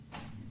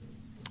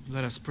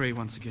Let us pray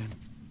once again.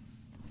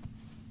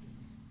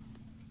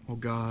 Oh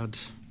God,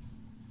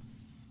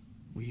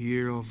 we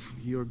hear of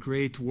your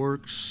great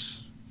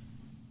works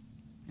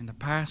in the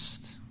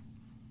past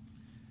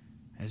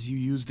as you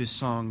used this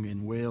song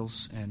in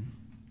Wales and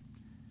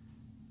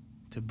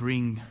to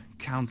bring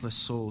countless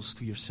souls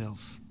to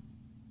yourself.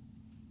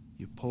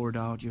 You poured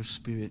out your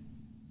Spirit.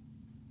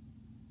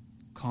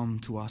 Come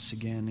to us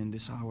again in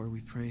this hour,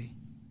 we pray.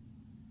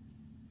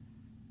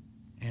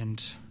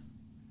 And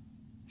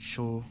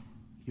show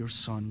your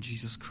Son,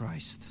 Jesus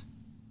Christ.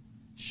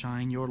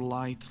 Shine your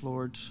light,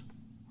 Lord,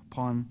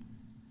 upon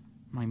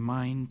my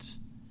mind,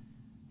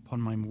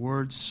 upon my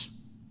words.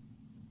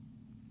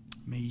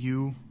 May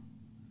you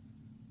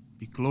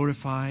be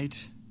glorified,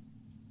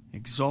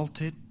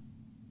 exalted.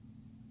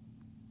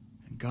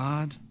 And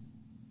God,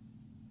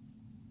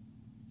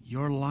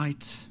 your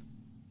light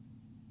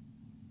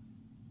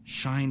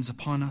shines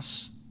upon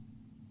us.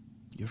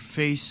 Your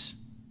face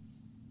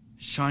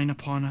shine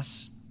upon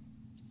us.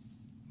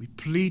 We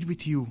plead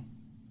with you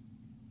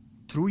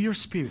through your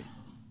Spirit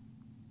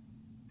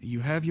that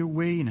you have your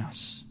way in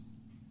us.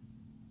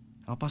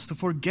 Help us to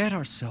forget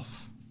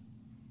ourselves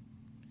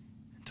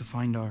and to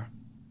find our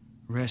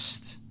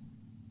rest,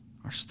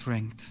 our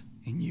strength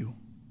in you.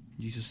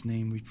 In Jesus'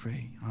 name we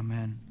pray.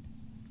 Amen.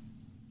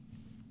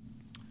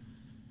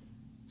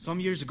 Some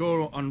years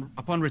ago,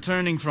 upon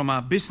returning from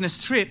a business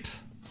trip,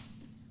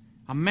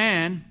 a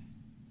man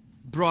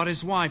brought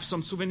his wife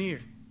some souvenir.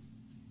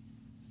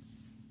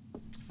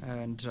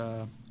 And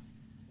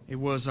it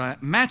was a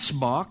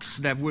matchbox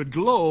that would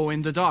glow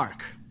in the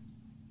dark.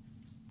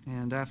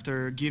 And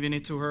after giving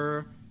it to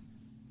her,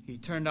 he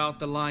turned out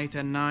the light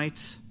at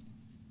night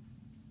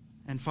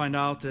and found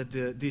out that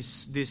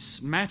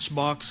this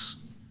matchbox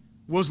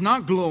was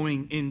not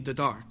glowing in the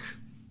dark.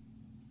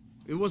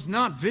 It was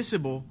not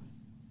visible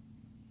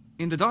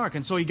in the dark.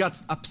 And so he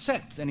got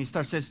upset and he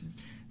says,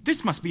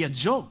 "This must be a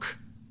joke."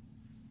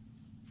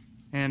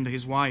 And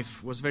his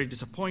wife was very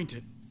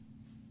disappointed.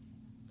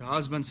 The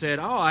husband said,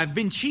 "Oh, I've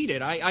been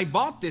cheated. I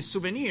bought this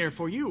souvenir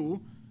for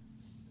you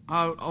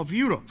out of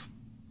Europe."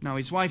 Now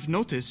his wife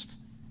noticed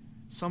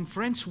some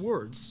French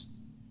words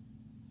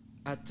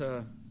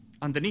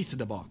underneath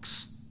the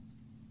box.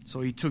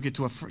 So she took it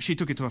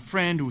to a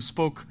friend who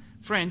spoke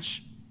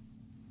French,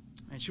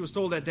 and she was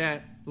told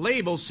that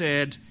label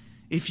said,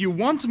 "If you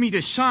want me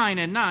to shine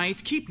at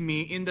night, keep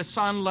me in the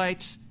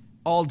sunlight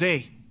all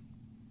day."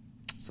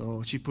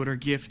 So she put her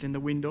gift in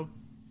the window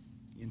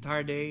the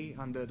entire day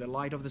under the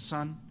light of the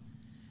sun.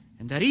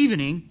 And that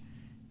evening,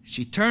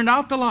 she turned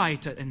out the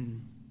light,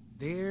 and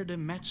there the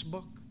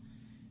matchbox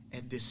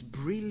had this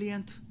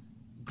brilliant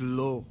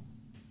glow,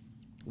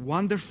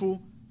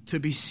 wonderful to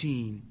be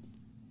seen.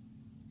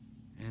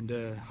 And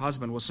the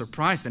husband was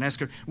surprised and asked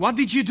her, "What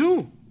did you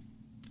do?"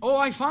 "Oh,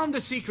 I found the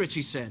secret,"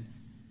 she said.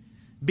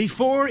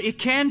 "Before it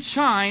can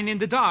shine in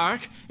the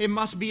dark, it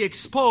must be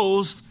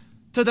exposed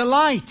to the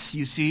light,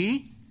 you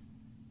see."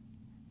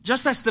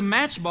 Just as the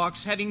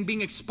matchbox, having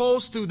been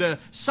exposed to the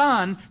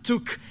sun,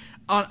 took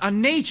a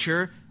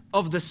nature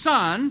of the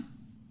sun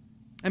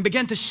and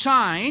began to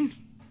shine.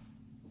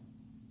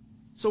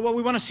 So what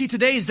we want to see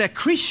today is that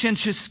Christians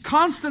should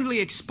constantly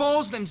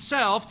expose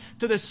themselves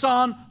to the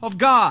Son of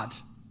God.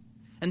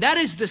 And that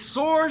is the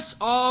source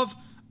of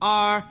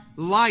our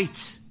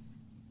light.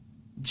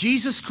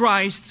 Jesus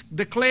Christ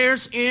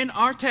declares in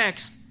our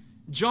text,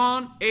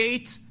 John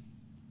 8,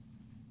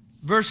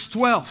 verse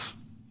 12.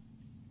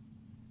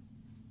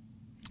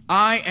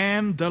 "I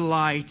am the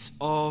light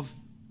of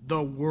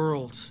the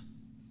world."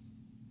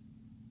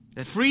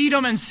 That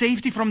freedom and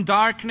safety from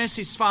darkness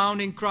is found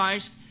in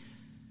Christ.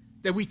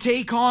 That we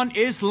take on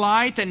His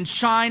light and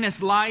shine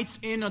as lights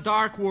in a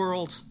dark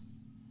world.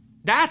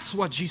 That's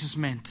what Jesus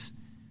meant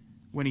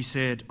when He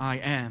said, "I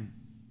am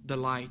the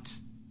light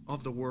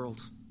of the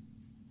world."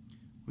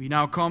 We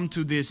now come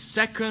to this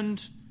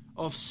second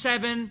of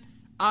 7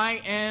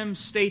 I am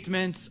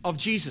statements of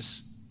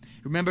Jesus.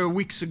 Remember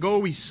weeks ago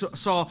we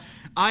saw,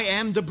 "I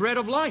am the bread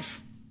of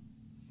life."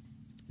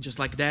 Just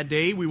like that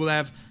day, we will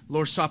have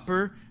Lord's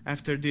Supper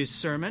after this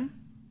sermon.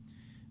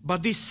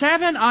 But the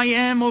 7 I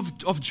am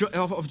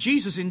of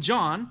Jesus in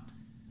John,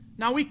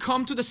 now we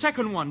come to the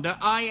second one, the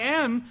I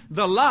am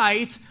the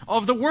light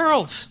of the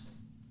world.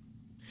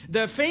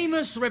 The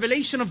famous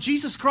revelation of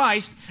Jesus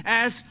Christ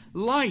as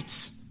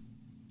light.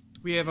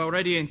 We have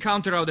already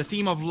encountered how the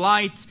theme of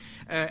light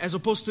as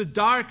opposed to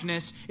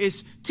darkness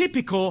is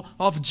typical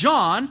of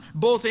John,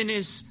 both in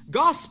his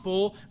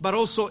gospel but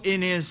also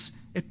in his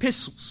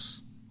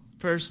epistles,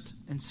 1st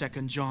and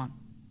 2nd John.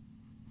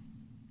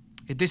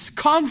 This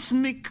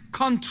cosmic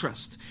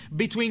contrast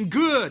between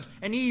good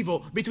and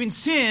evil, between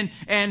sin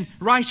and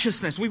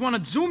righteousness. We want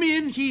to zoom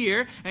in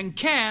here and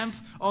camp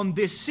on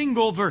this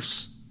single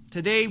verse.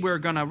 Today we're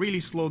going to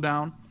really slow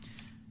down.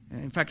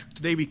 In fact,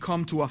 today we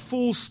come to a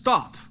full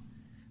stop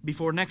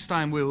before next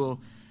time we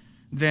will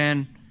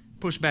then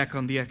push back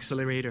on the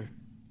accelerator.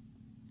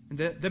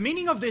 The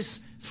meaning of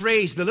this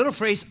phrase, the little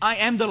phrase, "I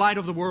am the light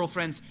of the world,"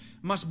 friends,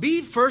 must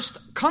be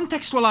first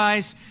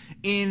contextualized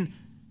in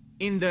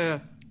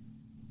the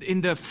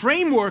in the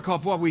framework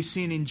of what we've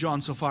seen in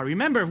John so far.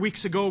 Remember,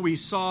 weeks ago we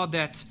saw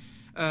that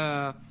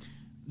there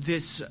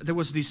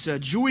was this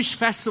Jewish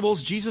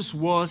festivals. Jesus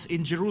was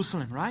in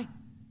Jerusalem, right?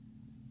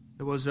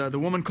 There was the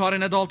woman caught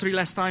in adultery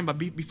last time, but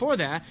before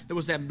that, there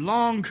was that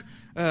long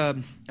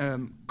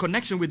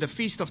connection with the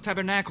Feast of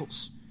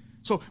Tabernacles.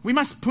 So we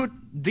must put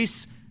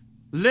this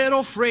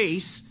little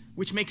phrase,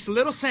 which makes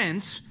little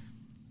sense,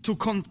 to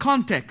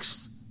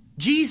context.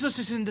 Jesus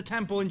is in the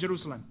temple in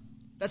Jerusalem.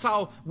 That's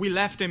how we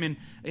left him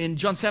in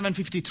John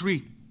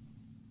 7:53.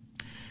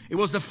 It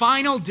was the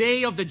final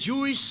day of the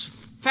Jewish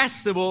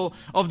festival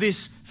of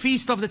this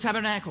Feast of the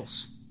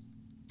Tabernacles.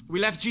 We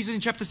left Jesus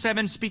in chapter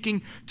 7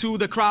 speaking to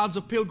the crowds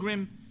of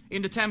pilgrims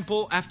in the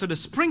temple after the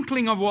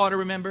sprinkling of water,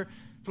 remember,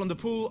 from the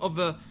pool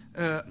of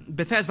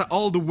Bethesda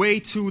all the way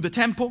to the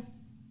temple.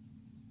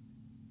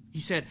 He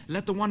said,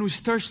 "Let the one who is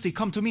thirsty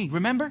come to me."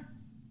 Remember?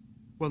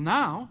 Well,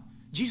 now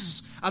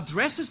Jesus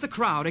addresses the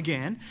crowd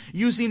again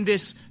using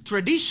this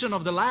tradition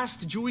of the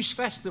last Jewish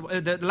festival,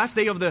 the last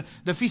day of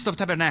the Feast of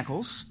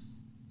Tabernacles.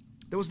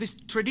 There was this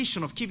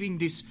tradition of keeping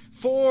these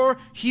 4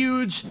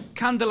 huge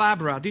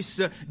candelabra,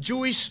 this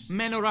Jewish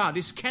menorah,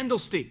 these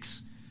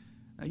candlesticks.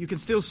 You can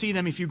still see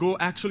them if you go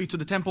actually to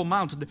the Temple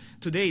Mount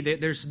today.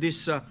 There's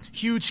this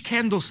huge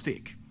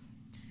candlestick.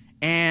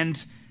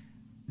 And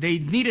they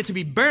needed to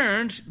be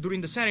burned during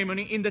the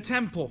ceremony in the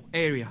temple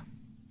area.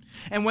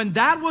 And when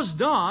that was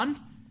done,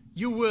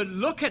 you would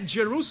look at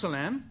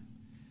Jerusalem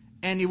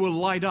and it will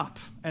light up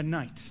at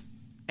night.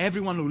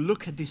 Everyone will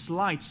look at these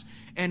lights.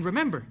 And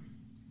remember,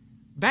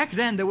 back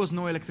then there was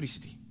no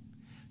electricity.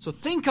 So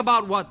think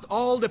about what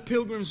all the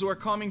pilgrims who are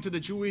coming to the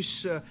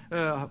Jewish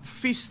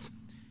feast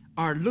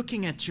are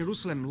looking at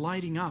Jerusalem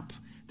lighting up.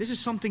 This is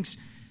something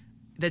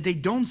that they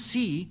don't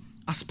see,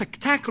 a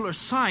spectacular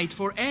sight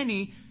for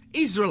any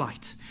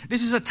Israelite.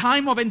 This is a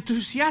time of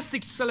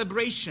enthusiastic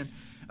celebration.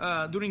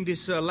 During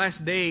this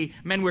last day,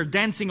 men were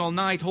dancing all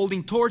night,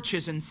 holding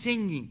torches and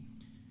singing.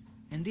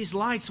 And these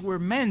lights were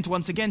meant,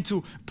 once again,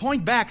 to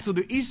point back to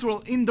the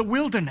Israel in the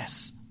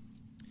wilderness.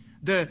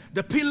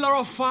 The pillar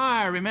of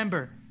fire,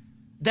 remember,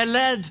 that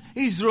led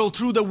Israel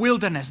through the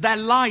wilderness. That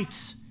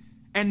light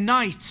and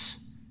night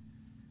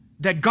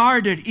that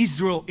guarded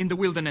Israel in the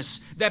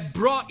wilderness. That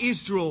brought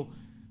Israel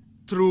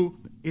through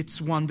its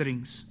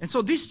wanderings. And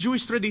so this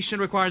Jewish tradition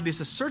required this: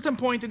 a certain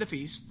point in the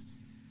feast,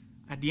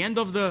 at the end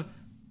of the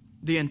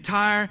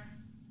entire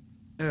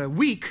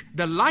week,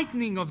 the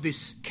lighting of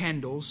these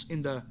candles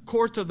in the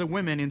court of the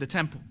women in the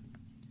temple.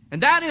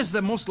 And that is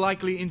the most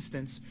likely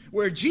instance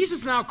where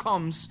Jesus now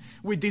comes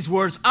with these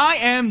words, "I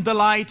am the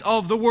light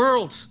of the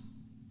world."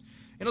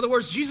 In other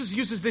words, Jesus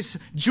uses this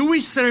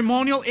Jewish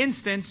ceremonial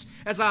instance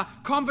as a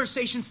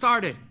conversation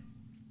started.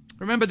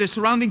 Remember, the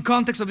surrounding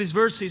context of these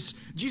verses,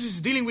 Jesus is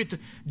dealing with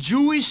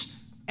Jewish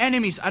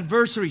enemies,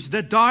 adversaries,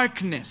 the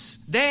darkness.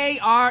 They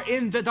are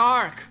in the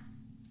dark.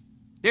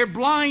 They're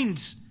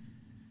blind.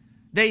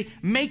 They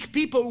make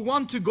people who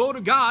want to go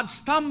to God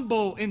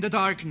stumble in the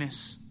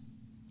darkness.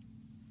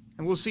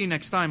 And we'll see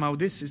next time how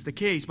this is the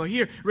case. But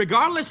here,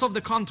 regardless of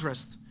the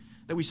contrast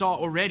that we saw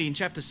already in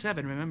chapter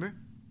 7, remember?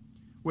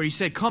 Where he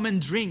said, "Come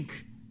and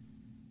drink,"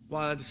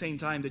 while at the same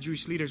time the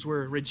Jewish leaders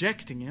were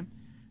rejecting him.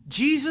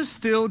 Jesus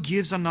still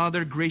gives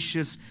another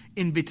gracious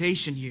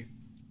invitation here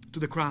to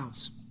the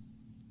crowds.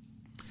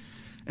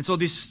 And so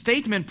this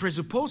statement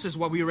presupposes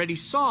what we already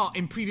saw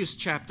in previous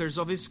chapters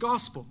of his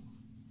gospel.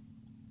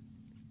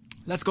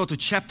 Let's go to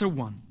chapter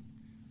 1,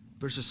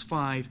 verses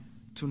 5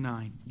 to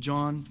 9.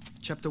 John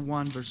chapter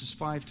 1, verses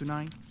 5 to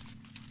 9.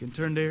 You can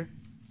turn there.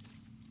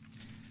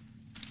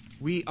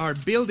 We are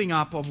building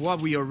up of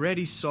what we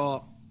already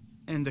saw,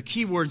 and the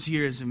key words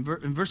here is in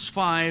verse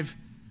 5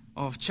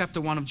 of chapter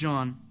 1 of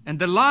John. "And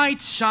the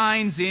light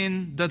shines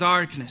in the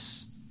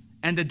darkness,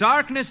 and the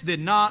darkness did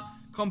not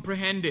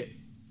comprehend it.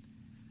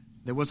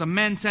 There was a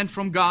man sent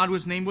from God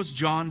whose name was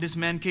John. This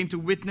man came to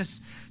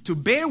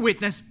bear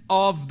witness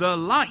of the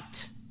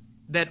light,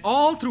 that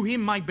all through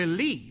him might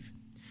believe.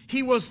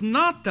 He was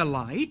not the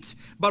light,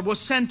 but was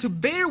sent to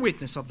bear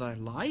witness of the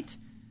light.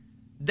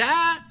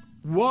 That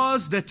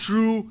was the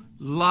true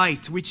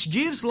light, which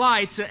gives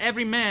light to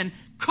every man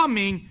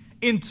coming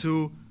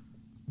into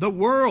the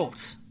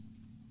world."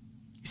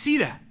 You see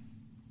that?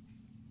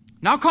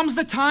 Now comes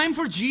the time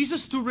for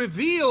Jesus to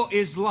reveal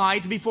his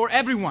light before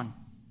everyone.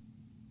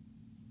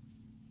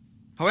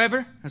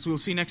 However, as we'll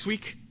see next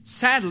week,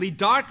 sadly,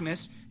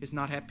 darkness is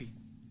not happy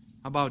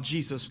about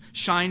Jesus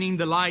shining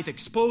the light,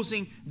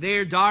 exposing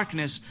their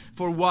darkness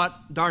for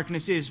what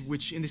darkness is,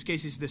 which in this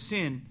case is the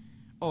sin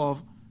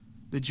of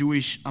the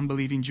Jewish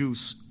unbelieving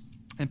Jews,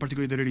 and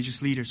particularly the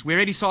religious leaders. We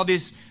already saw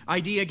this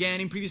idea again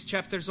in previous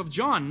chapters of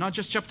John, not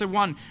just chapter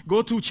 1.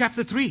 Go to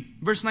chapter 3,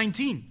 verse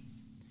 19.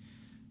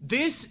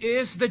 "This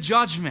is the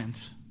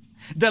judgment.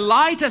 The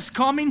light has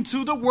come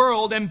into the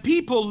world, and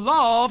people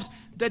loved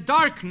the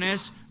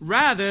darkness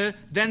rather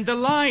than the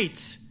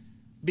light,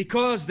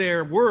 because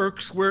their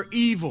works were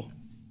evil."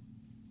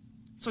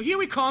 So here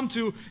we come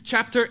to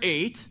chapter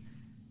 8.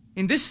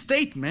 In this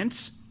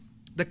statement,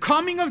 the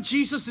coming of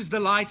Jesus is the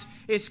light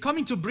is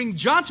coming to bring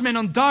judgment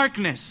on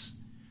darkness.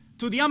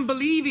 to the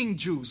unbelieving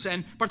Jews,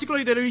 and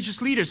particularly the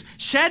religious leaders,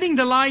 shedding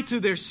the light to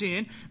their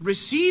sin,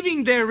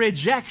 receiving their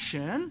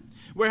rejection,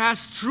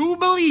 whereas true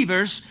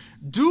believers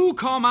do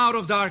come out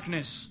of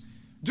darkness,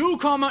 do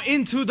come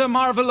into the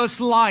marvelous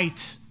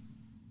light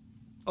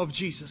of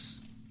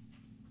Jesus.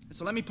 And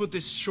so let me put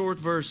this short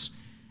verse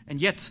and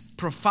yet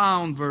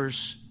profound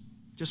verse,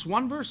 just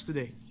one verse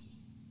today.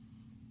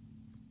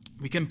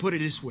 We can put it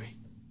this way.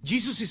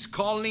 Jesus is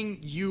calling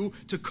you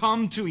to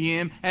come to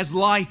Him as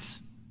light,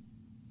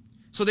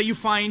 so that you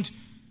find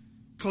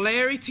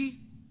clarity,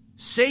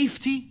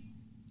 safety,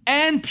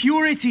 and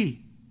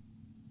purity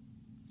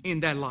in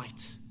that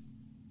light.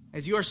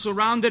 As you are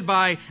surrounded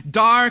by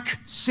dark,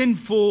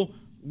 sinful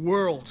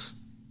world.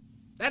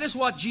 That is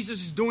what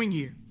Jesus is doing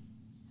here.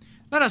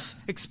 Let us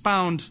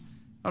expound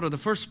out of the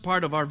first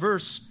part of our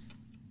verse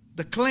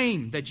the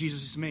claim that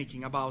Jesus is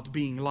making about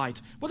being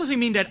light. What does He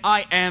mean that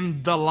I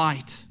am the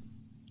light?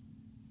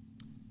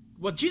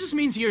 What Jesus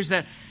means here is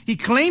that He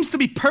claims to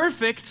be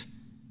perfect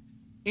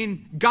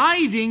in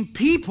guiding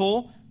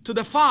people to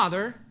the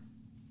Father,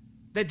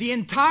 that the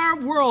entire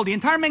world, the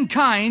entire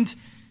mankind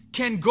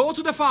can go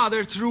to the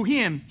Father through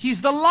Him.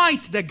 He's the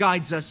light that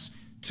guides us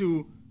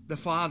to the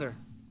Father.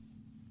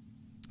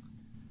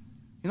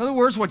 In other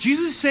words, what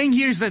Jesus is saying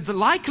here is that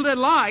like the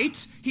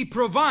light, He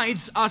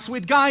provides us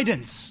with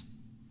guidance.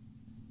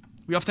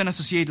 We often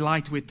associate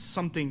light with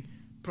something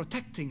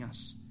protecting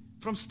us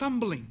from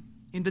stumbling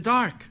in the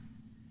dark.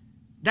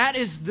 That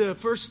is the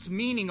first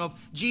meaning of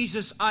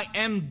Jesus, I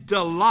am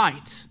the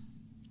light.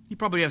 You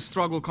probably have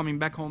struggled coming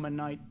back home at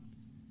night.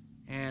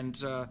 And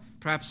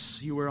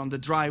perhaps you were on the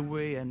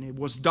driveway and it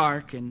was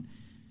dark and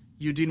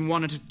you didn't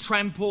want to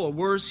trample, or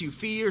worse, you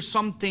fear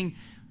something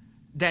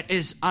that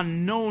is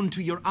unknown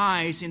to your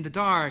eyes in the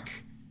dark.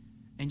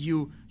 And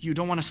you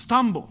don't want to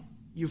stumble.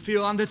 You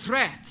feel under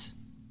threat.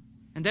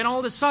 And then all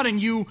of a sudden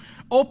you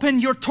open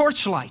your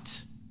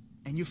torchlight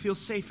and you feel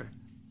safer.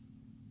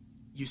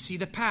 You see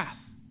the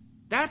path.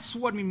 That's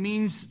what it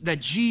means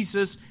that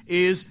Jesus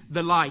is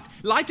the light.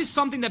 Light is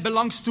something that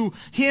belongs to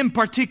Him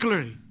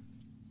particularly.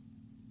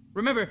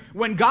 Remember,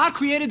 when God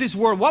created this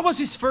world, what was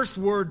His first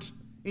word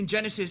in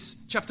Genesis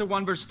chapter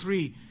 1 verse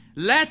 3?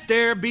 Let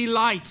there be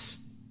light.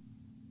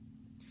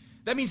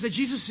 That means that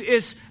Jesus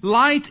is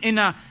light in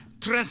a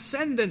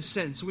transcendent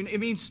sense. It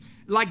means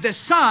like the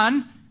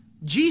sun,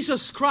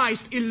 Jesus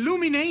Christ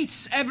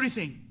illuminates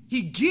everything.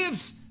 He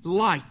gives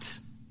light.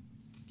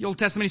 The Old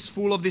Testament is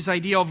full of this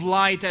idea of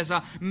light as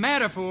a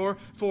metaphor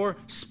for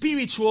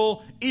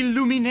spiritual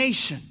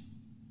illumination.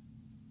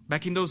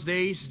 Back in those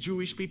days,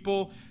 Jewish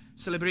people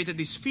celebrated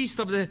this Feast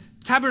of the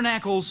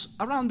Tabernacles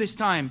around this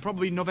time,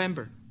 probably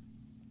November,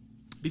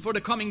 before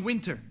the coming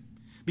winter,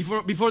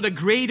 before the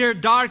greater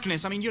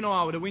darkness. I mean, you know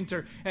how the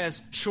winter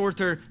has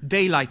shorter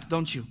daylight,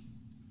 don't you?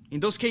 In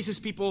those cases,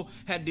 people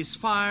had this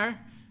fire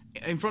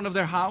in front of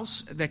their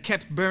house that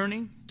kept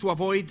burning to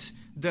avoid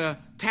the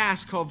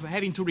task of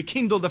having to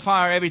rekindle the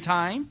fire every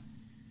time.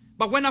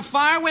 But when a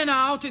fire went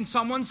out in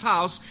someone's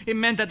house, it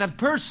meant that that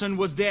person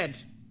was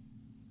dead.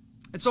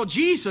 And so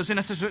Jesus, in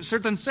a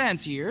certain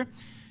sense here,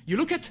 you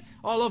look at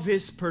all of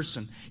His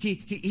person.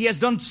 He has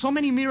done so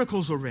many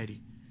miracles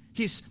already.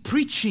 His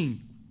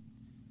preaching,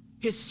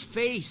 His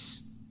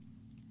face,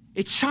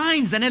 it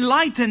shines and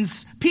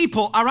enlightens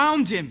people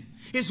around Him.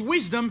 His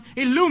wisdom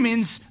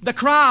illumines the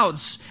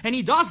crowds. And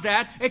He does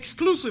that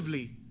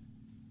exclusively.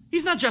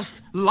 He's not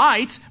just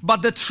light,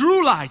 but the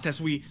true light, as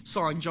we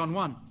saw in John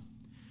 1.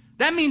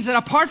 That means that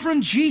apart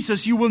from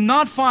Jesus, you will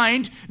not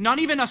find not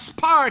even a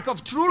spark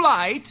of true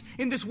light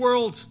in this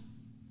world.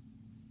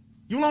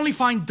 You will only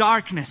find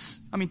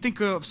darkness. I mean,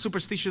 think of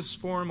superstitious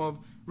form of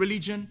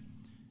religion,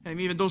 and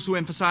even those who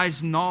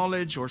emphasize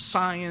knowledge or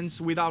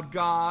science without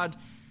God.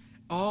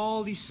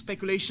 All this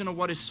speculation of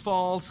what is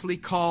falsely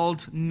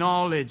called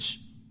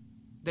knowledge.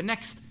 The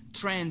next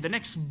trend, the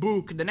next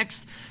book, the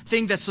next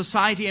thing that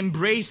society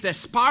embraced as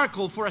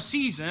sparkle for a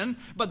season,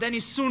 but then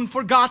is soon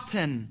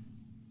forgotten.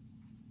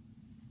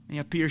 They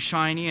appear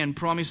shiny and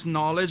promise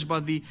knowledge,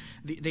 but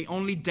they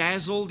only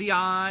dazzle the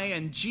eye.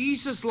 And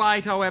Jesus'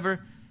 light,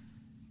 however,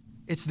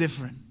 it's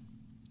different.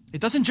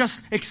 It doesn't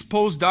just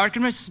expose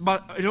darkness,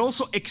 but it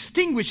also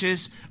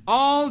extinguishes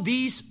all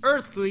these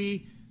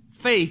earthly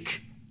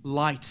fake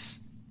lights.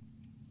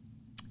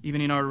 Even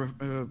in our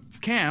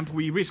camp,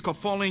 we risk of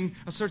following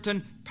a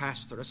certain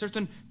pastor, a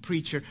certain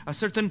preacher, a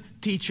certain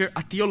teacher,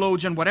 a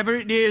theologian, whatever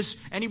it is,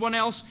 anyone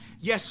else.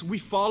 Yes, we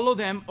follow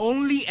them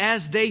only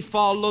as they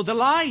follow the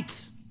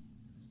light,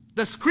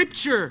 the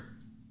Scripture,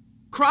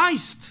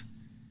 Christ.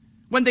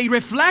 When they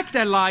reflect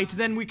that light,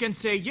 then we can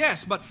say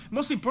yes. But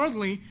most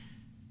importantly,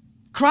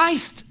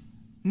 Christ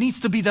needs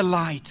to be the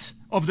light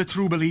of the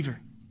true believer.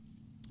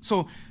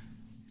 So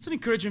it's an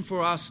encouragement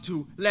for us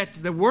to let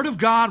the Word of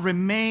God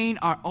remain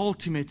our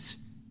ultimate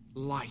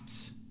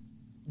light.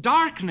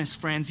 Darkness,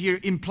 friends, here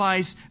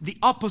implies the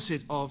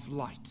opposite of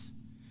light.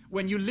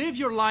 When you live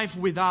your life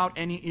without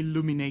any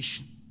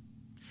illumination.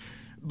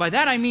 By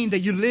that I mean that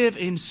you live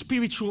in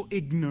spiritual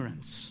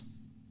ignorance,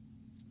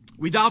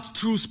 without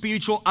true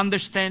spiritual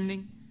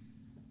understanding,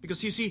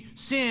 Because you see,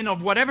 sin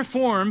of whatever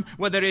form,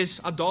 whether it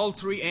is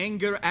adultery,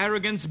 anger,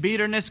 arrogance,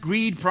 bitterness,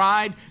 greed,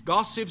 pride,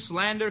 gossip,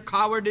 slander,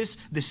 cowardice,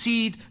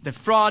 deceit,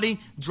 defrauding,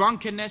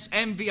 drunkenness,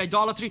 envy,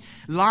 idolatry,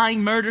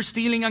 lying, murder,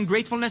 stealing,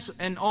 ungratefulness,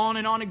 and on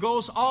it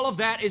goes. All of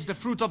that is the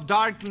fruit of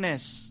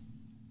darkness.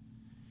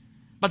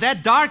 But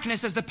that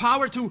darkness has the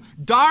power to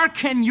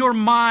darken your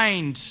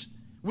mind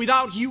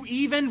without you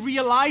even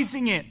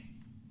realizing it.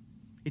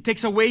 It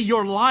takes away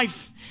your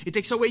life. It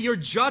takes away your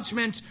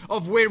judgment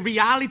of where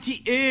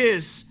reality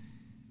is.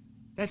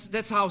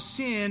 That's how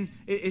sin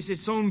is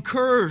its own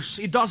curse.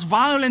 It does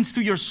violence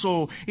to your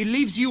soul. It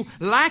leaves you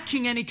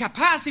lacking any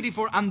capacity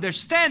for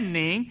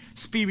understanding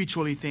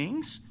spiritually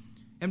things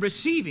and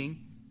receiving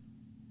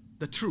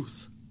the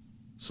truth.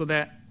 So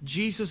that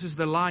Jesus is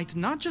the light,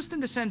 not just in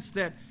the sense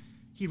that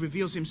He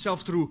reveals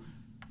Himself through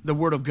the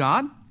Word of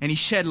God and He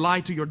shed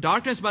light to your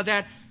darkness, but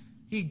that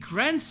He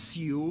grants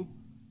you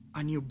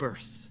a new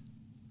birth.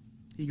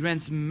 He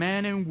grants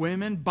men and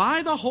women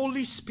by the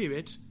Holy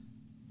Spirit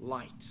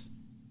light.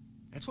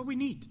 That's what we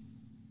need.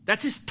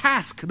 That's His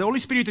task. The Holy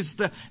Spirit is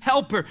the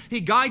helper. He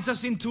guides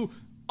us into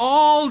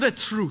all the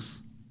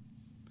truth.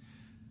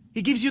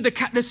 He gives you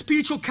the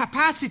spiritual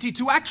capacity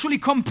to actually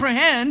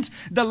comprehend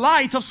the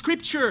light of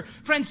Scripture.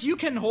 Friends, you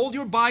can hold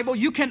your Bible,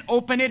 you can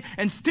open it,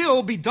 and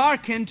still be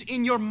darkened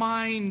in your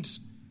mind.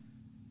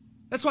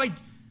 That's why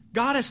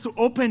God has to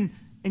open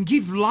and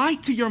give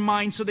light to your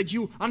mind so that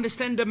you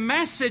understand the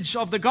message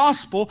of the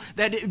gospel,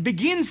 that it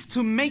begins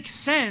to make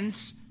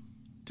sense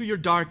to your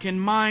darkened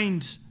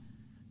mind.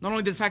 Not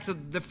only the fact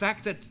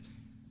that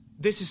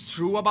this is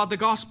true about the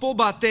gospel,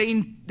 but the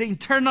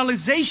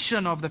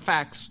internalization of the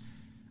facts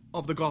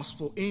of the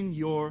gospel in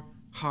your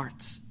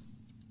heart.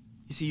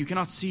 You see, you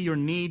cannot see your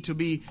need to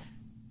be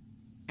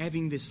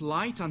having this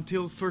light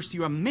until first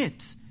you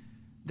admit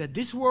that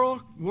this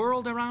world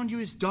around you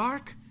is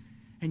dark.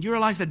 And you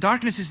realize that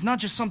darkness is not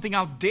just something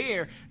out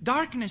there.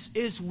 Darkness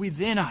is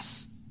within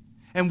us.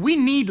 And we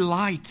need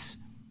light.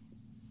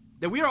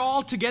 That we are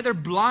all together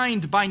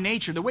blind by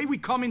nature. The way we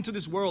come into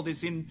this world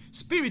is in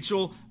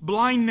spiritual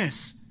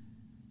blindness.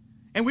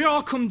 And we are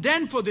all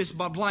condemned for this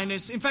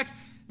blindness. In fact,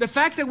 the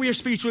fact that we are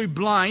spiritually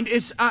blind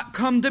is a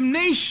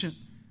condemnation.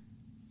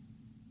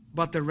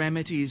 But the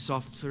remedy is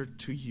offered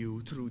to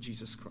you through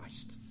Jesus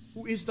Christ,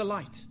 who is the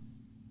light.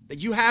 That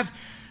you have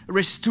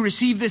to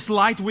receive this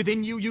light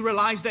within you. You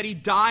realize that He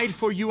died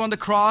for you on the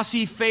cross.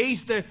 He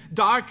faced the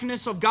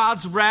darkness of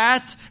God's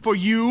wrath for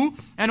you.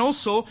 And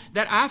also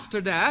that after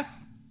that,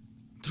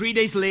 3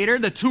 days later,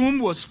 the tomb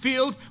was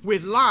filled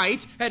with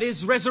light at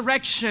His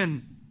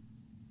resurrection.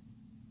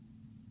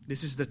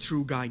 This is the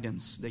true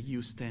guidance that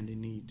you stand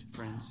in need,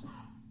 friends.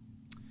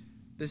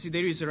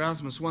 Desiderius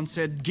Erasmus once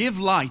said, "Give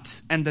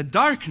light and the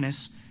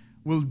darkness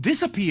will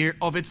disappear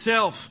of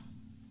itself."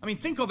 I mean,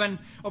 think of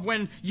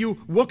when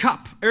you woke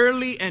up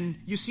early and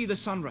you see the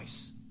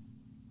sunrise.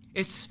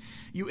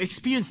 You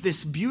experience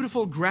this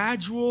beautiful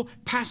gradual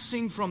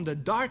passing from the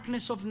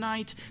darkness of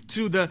night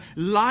to the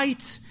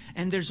light,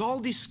 and there's all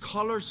these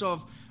colors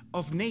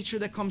of nature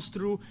that comes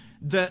through.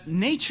 The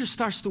nature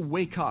starts to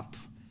wake up.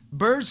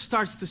 Birds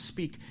starts to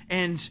speak,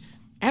 and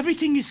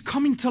everything is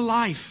coming to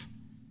life,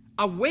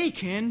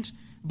 awakened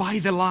by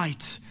the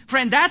light.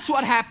 Friend, that's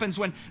what happens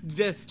when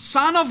the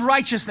Son of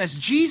Righteousness,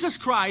 Jesus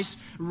Christ,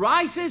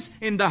 rises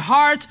in the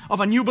heart of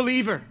a new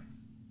believer.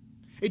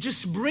 It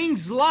just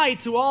brings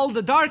light to all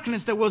the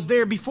darkness that was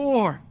there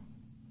before.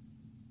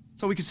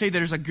 So we could say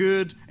there's a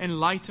good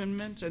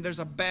enlightenment and there's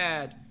a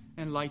bad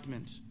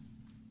enlightenment.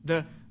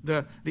 The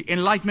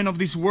enlightenment of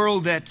this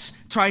world that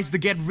tries to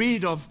get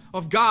rid of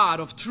God,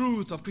 of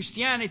truth, of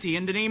Christianity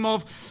in the name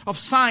of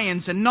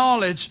science and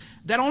knowledge,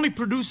 that only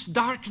produce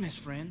darkness,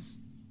 friends.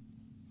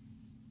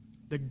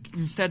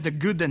 Instead, the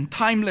good and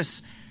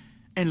timeless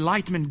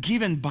enlightenment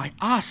given by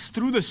us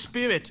through the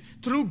Spirit,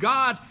 through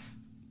God,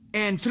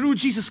 and through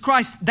Jesus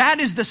Christ, that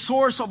is the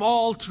source of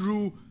all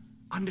true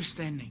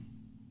understanding.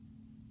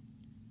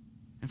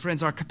 And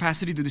friends, our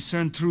capacity to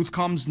discern truth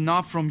comes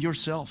not from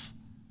yourself.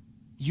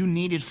 You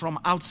need it from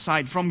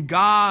outside, from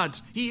God.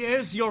 He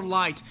is your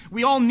light.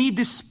 We all need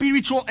this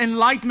spiritual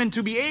enlightenment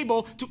to be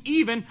able to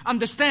even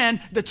understand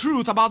the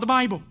truth about the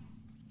Bible.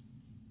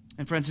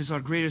 And friends, it's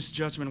our greatest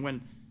judgment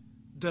when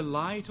the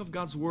light of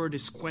God's Word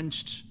is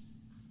quenched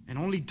and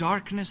only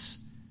darkness,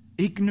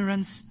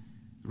 ignorance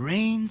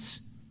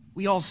reigns.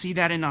 We all see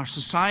that in our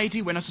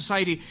society. When a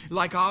society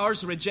like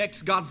ours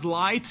rejects God's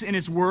light in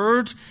His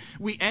Word,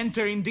 we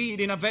enter indeed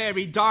in a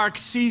very dark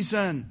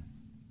season.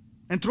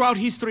 And throughout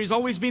history, it's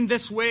always been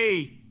this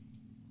way.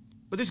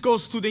 But this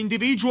goes to the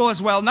individual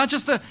as well, not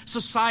just the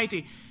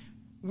society.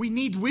 We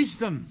need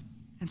wisdom.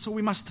 And so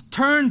we must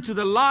turn to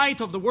the light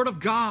of the Word of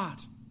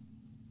God.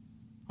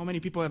 How many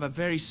people have a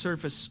very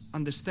surface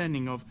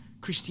understanding of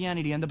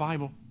Christianity and the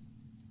Bible?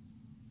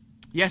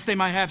 Yes, they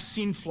might have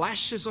seen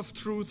flashes of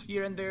truth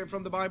here and there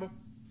from the Bible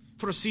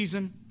for a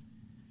season,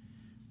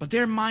 but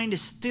their mind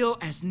is still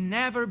has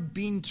never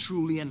been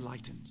truly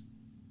enlightened.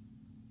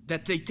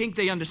 That they think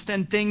they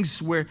understand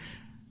things where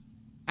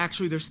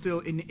actually they're still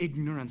in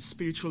ignorance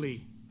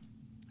spiritually.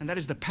 And that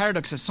is the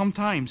paradox, that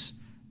sometimes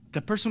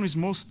The person who is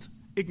most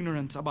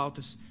ignorant about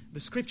this, the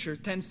Scripture,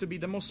 tends to be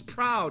the most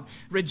proud,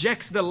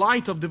 rejects the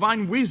light of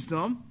divine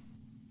wisdom.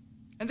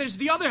 And there's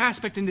the other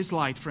aspect in this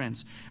light,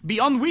 friends.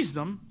 Beyond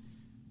wisdom,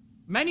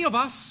 many of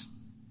us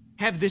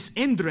have this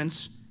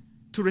hindrance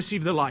to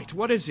receive the light.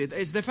 What is it?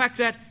 It's the fact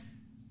that,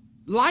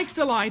 like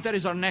the light, that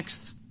is our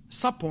next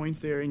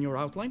subpoint there in your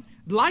outline,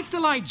 like the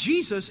light,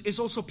 Jesus is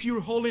also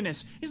pure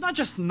holiness. It's not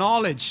just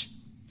knowledge.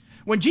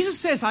 When Jesus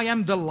says, I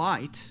am the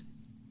light,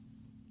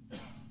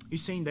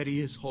 He's saying that He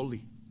is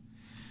holy.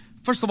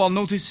 First of all,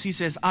 notice He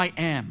says, I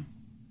am.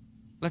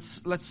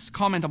 Let's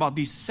comment about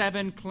these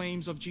 7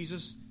 claims of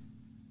Jesus.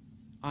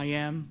 I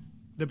am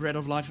the bread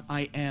of life.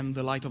 I am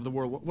the light of the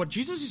world. What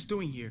Jesus is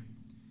doing here,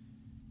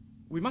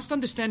 we must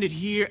understand it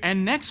here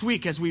and next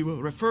week as we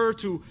will refer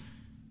to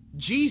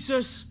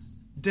Jesus'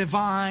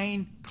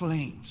 divine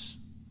claims.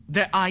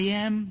 That I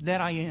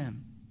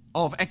am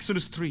of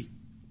Exodus 3.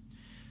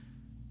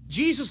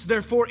 Jesus,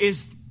 therefore,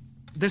 is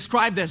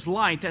described as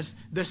light, as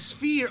the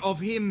sphere of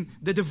Him,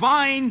 the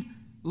divine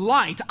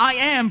light. I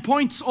am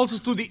points also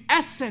to the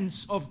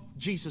essence of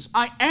Jesus.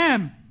 I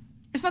am.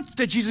 It's not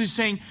that Jesus is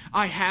saying,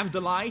 I have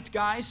the light,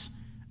 guys.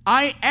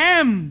 I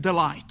am the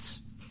light.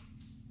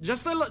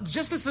 Just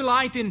as the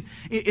light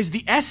is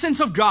the essence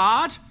of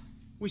God,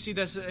 we see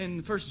this in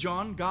 1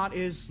 John, God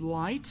is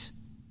light.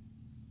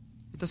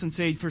 It doesn't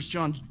say in 1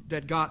 John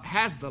that God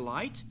has the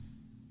light.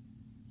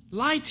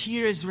 Light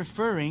here is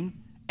referring,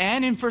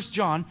 and in 1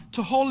 John,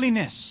 to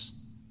holiness.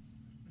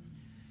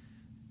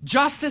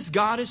 Just as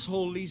God is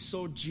holy,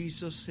 so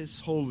Jesus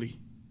is holy.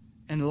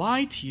 And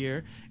light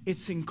here,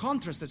 it's in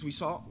contrast, as we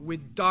saw,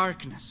 with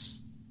darkness.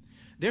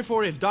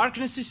 Therefore, if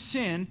darkness is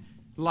sin,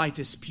 light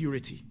is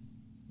purity.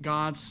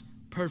 God's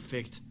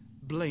perfect,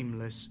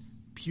 blameless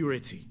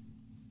purity.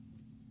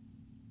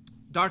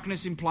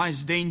 Darkness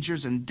implies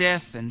dangers and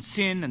death and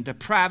sin and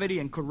depravity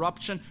and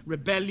corruption,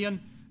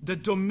 rebellion. The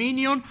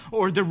dominion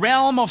or the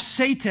realm of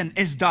Satan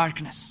is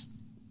darkness.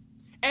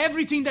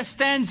 Everything that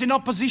stands in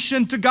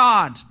opposition to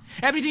God,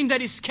 everything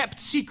that is kept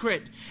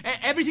secret,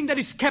 everything that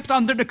is kept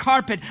under the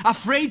carpet,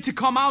 afraid to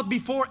come out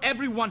before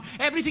everyone,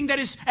 everything that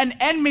is an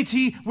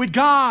enmity with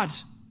God.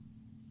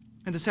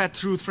 And the sad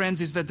truth, friends,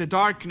 is that the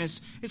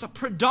darkness is a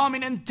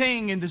predominant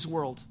thing in this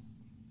world.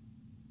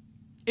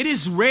 It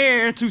is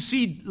rare to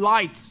see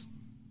light.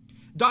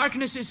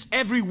 Darkness is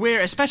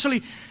everywhere,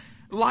 especially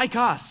like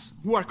us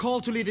who are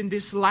called to live in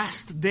these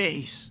last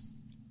days.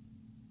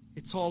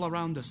 It's all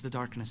around us, the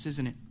darkness,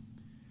 isn't it?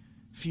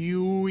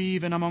 Few,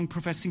 even among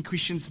professing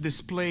Christians,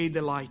 display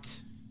the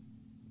light.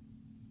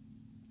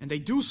 And they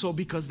do so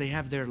because they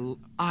have their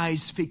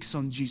eyes fixed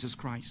on Jesus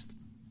Christ.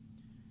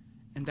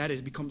 And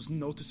that becomes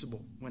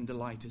noticeable when the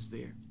light is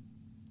there.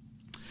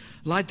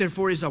 Light,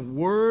 therefore, is a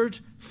word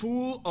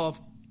full of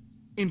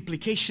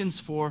implications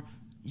for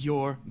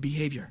your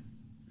behavior.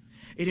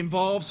 It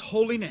involves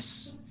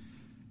holiness.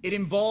 It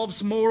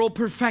involves moral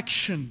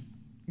perfection.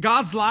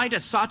 God's light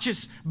as such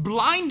is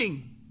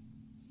blinding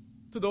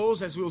to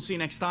those, as we'll see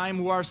next time,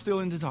 who are still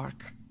in the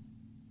dark.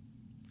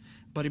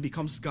 But it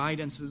becomes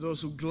guidance to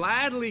those who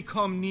gladly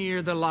come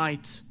near the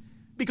light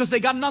because they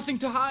got nothing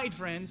to hide,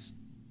 friends.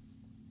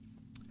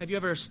 Have you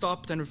ever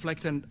stopped and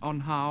reflected on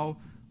how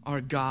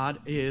our God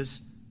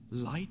is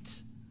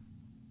light?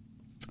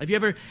 Have you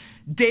ever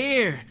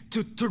dared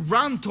to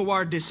run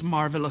toward this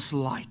marvelous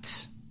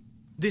light?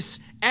 This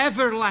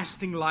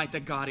everlasting light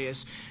that God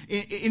is.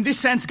 In this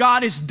sense,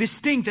 God is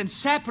distinct and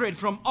separate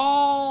from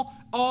all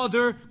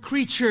other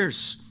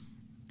creatures.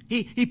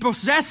 He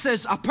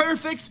possesses a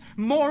perfect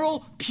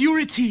moral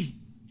purity.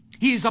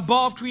 He is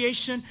above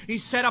creation.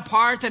 He's set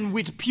apart and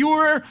with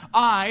purer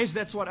eyes.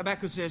 That's what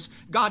Habakkuk says.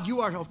 God,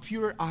 you are of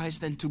purer eyes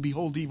than to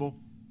behold evil.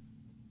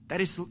 That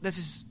is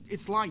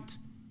its light.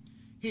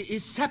 He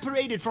is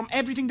separated from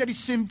everything that is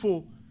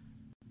sinful.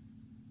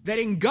 That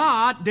in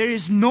God there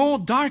is no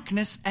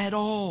darkness at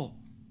all.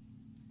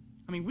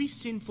 I mean, we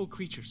sinful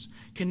creatures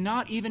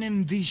cannot even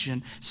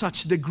envision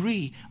such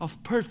degree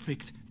of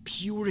perfect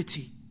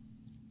purity.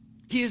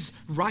 He is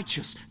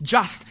righteous,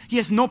 just. He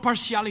has no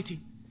partiality.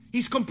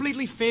 He's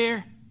completely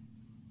fair.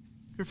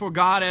 Therefore,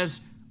 God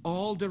has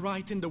all the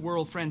right in the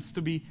world, friends,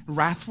 to be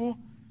wrathful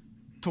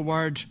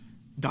toward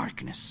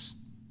darkness.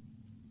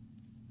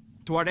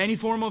 Toward any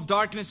form of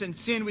darkness and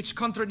sin which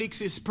contradicts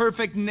His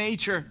perfect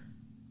nature.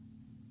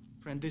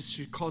 Friend, this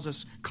should cause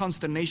us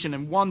consternation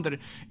and wonder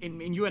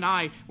in you and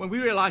I when we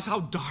realize how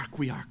dark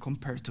we are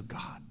compared to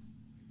God.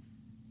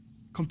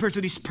 Compared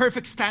to this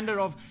perfect standard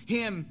of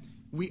Him,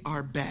 we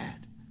are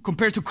bad.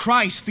 Compared to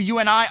Christ, you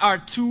and I are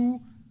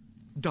two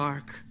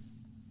dark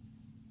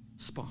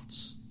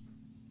spots.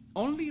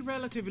 Only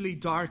relatively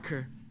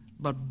darker,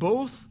 but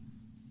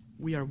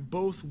we are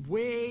both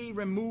way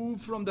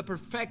removed from the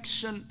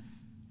perfection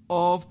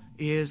of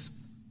His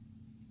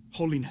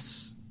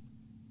holiness.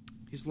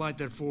 His light,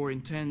 therefore,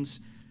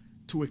 intends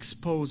to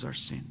expose our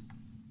sin.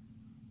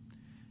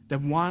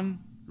 That one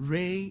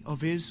ray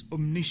of His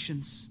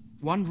omniscience,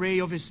 one ray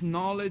of His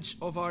knowledge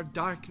of our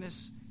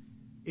darkness,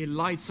 It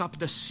lights up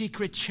the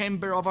secret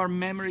chamber of our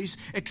memories,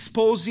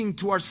 exposing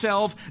to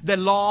ourselves the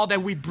law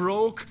that we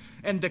broke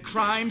and the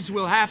crimes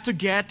we'll have to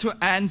get to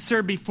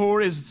answer before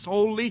His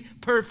holy,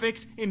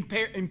 perfect,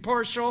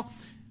 impartial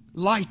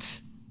light.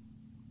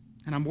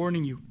 And I'm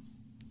warning you,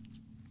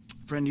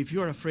 friend, if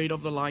you are afraid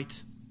of the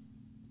light,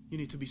 you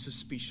need to be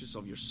suspicious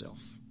of yourself.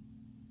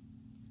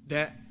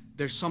 That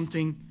there's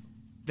something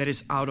that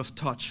is out of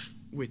touch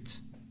with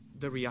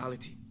the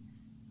reality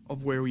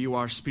of where you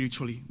are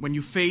spiritually. When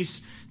you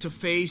face to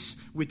face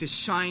with the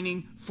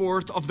shining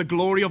forth of the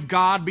glory of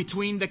God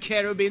between the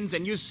cherubims,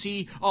 and you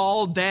see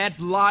all that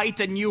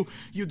light, and you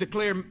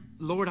declare,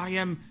 Lord, I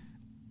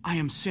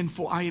am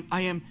sinful. I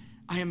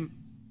am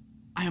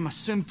a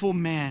sinful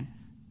man,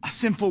 a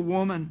sinful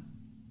woman.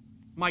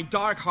 My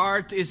dark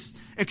heart is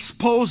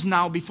exposed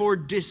now before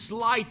this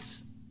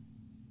light.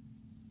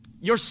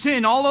 Your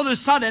sin all of a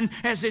sudden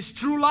has this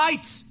true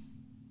light,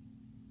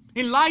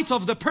 in light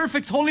of the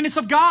perfect holiness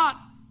of God.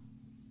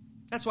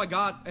 That's why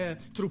God,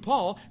 through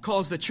Paul,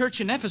 calls the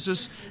church in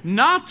Ephesus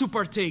not to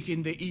partake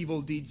in the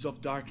evil deeds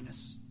of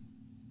darkness,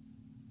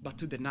 but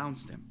to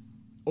denounce them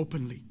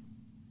openly.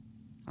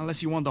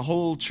 Unless you want the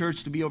whole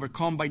church to be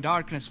overcome by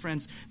darkness,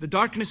 friends, the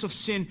darkness of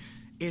sin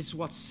is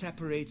what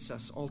separates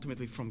us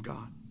ultimately from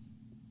God.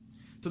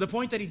 To the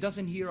point that He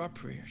doesn't hear our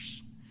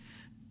prayers.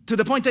 To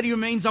the point that He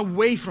remains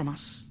away from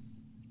us.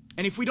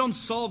 And if we don't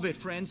solve it,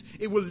 friends,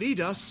 it will lead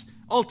us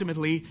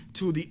ultimately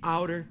to the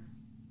outer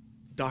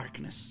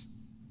darkness.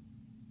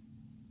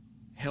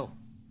 Hell.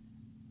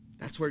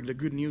 That's where the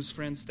good news,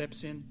 friend,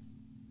 steps in.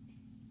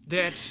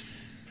 That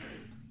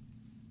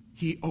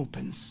He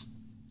opens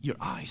your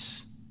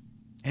eyes.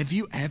 Have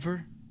you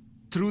ever,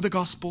 through the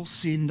gospel,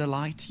 seen the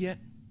light yet?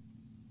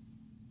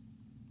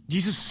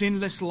 Jesus'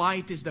 sinless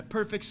light is the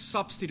perfect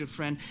substitute,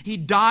 friend. He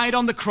died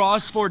on the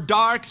cross for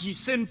dark,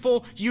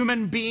 sinful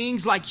human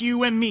beings like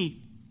you and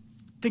me.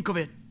 Think of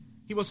it.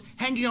 He was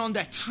hanging on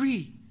that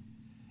tree.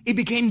 It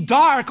became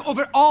dark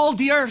over all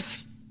the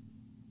earth.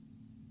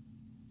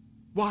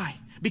 Why?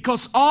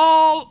 Because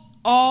all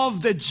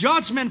of the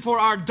judgment for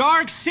our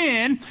dark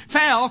sin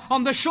fell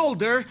on the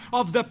shoulder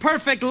of the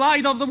perfect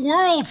light of the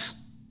world.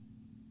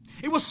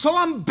 It was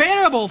so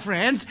unbearable,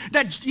 friends,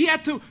 that He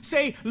had to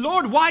say,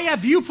 Lord, why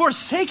have you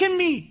forsaken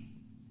me?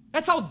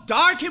 That's how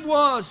dark it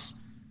was.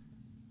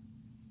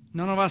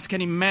 None of us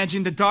can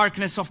imagine the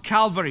darkness of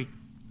Calvary.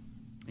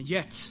 And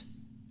yet,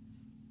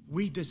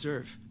 we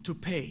deserve to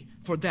pay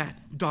for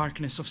that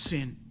darkness of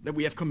sin that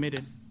we have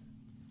committed.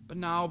 But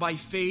now, by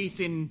faith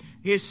in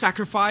His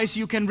sacrifice,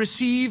 you can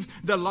receive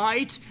the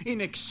light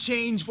in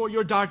exchange for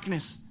your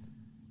darkness.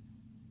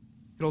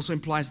 It also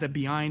implies that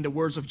behind the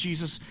words of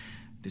Jesus,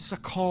 this is a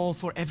call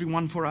for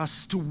everyone, for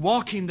us to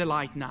walk in the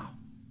light now.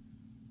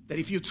 That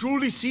if you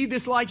truly see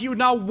this light, you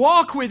now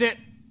walk with it.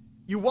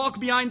 You walk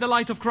behind the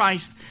light of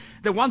Christ.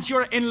 That once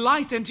you're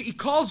enlightened, He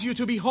calls you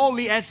to be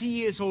holy as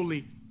He is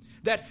holy.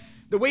 That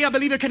the way a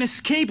believer can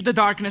escape the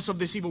darkness of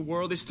this evil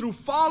world is through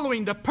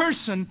following the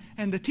person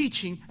and the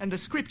teaching and the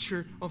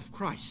scripture of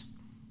Christ.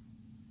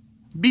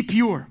 Be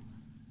pure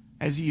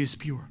as He is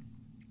pure.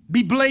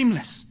 Be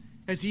blameless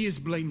as He is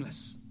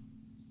blameless.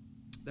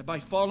 That by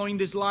following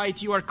this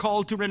light, you are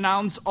called to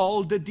renounce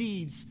all the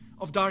deeds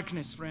of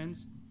darkness,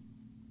 friends.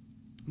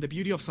 The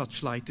beauty of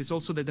such light is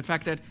also the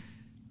fact that,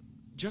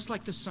 just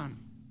like the sun,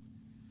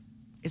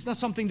 it's not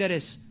something that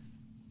is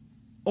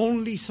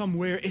only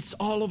somewhere, it's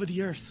all over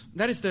the earth.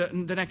 That is the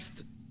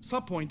next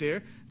subpoint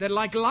there, that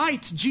like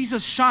light,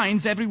 Jesus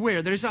shines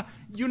everywhere. There is a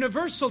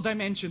universal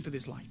dimension to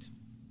this light.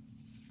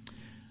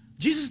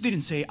 Jesus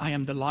didn't say, I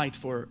am the light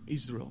for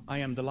Israel. I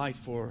am the light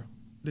for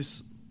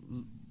this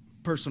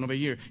person over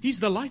here. He's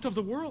the light of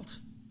the world.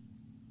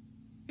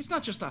 It's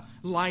not just a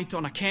light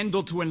on a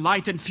candle to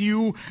enlighten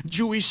few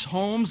Jewish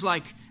homes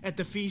like at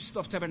the Feast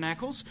of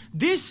Tabernacles.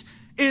 This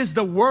is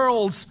the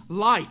world's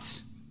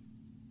light.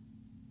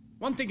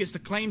 One thing is to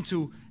claim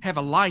to have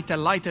a light that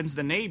lightens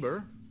the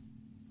neighbor.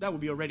 That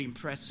would be already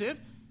impressive.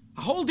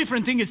 A whole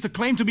different thing is to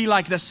claim to be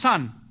like the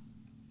sun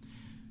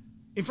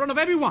in front of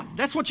everyone.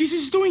 That's what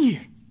Jesus is doing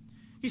here.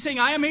 He's saying,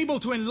 I am able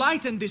to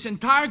enlighten this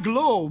entire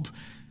globe,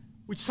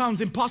 which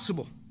sounds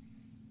impossible.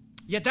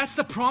 Yet that's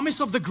the promise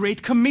of the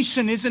Great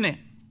Commission, isn't it?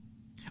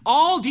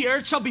 All the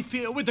earth shall be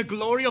filled with the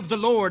glory of the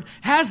Lord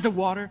as the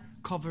water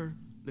cover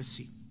the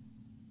sea.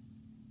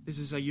 This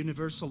is a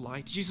universal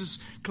light. Jesus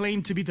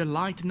claimed to be the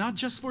light not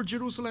just for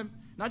Jerusalem,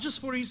 not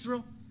just for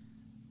Israel,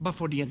 but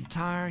for the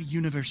entire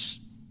universe,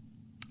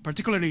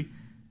 particularly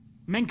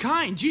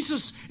mankind.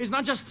 Jesus is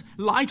not just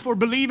light for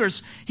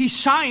believers. He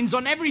shines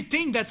on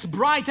everything that's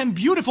bright and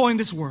beautiful in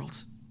this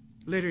world.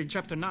 Later in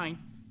chapter 9,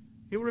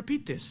 he will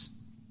repeat this.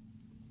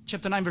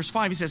 Chapter 9, verse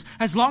 5, he says,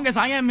 as long as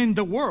I am in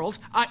the world,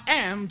 I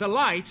am the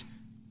light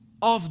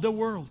of the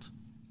world.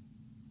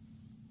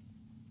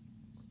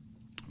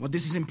 What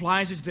this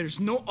implies is there's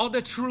no other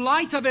true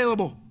light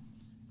available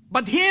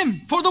but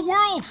Him for the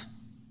world.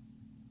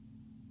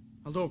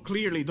 Although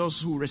clearly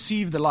those who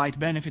receive the light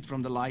benefit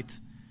from the light,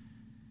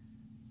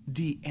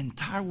 the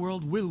entire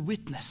world will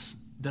witness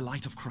the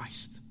light of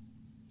Christ.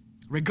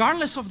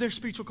 regardless of their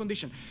spiritual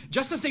condition.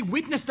 Just as they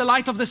witness the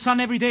light of the sun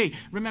every day.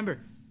 Remember,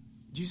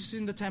 Jesus is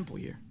in the temple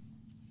here.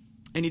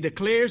 And he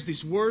declares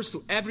these words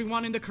to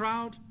everyone in the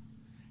crowd.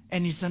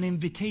 And it's an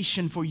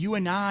invitation for you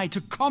and I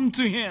to come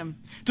to him,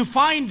 to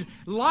find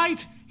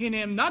light in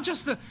him. Not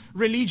just the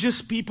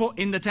religious people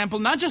in the temple,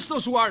 not just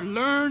those who are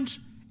learned,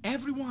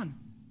 everyone,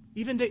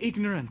 even the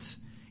ignorant,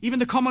 even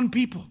the common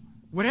people,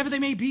 whatever they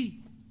may be.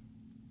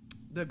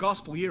 The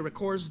gospel here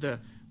records the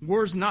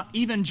words not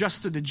even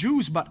just to the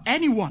Jews, but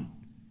anyone.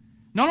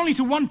 Not only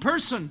to one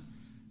person,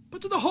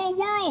 but to the whole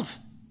world.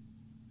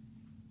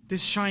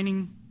 This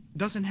shining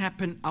doesn't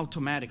happen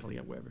automatically,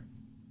 however.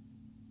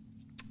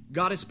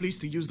 God is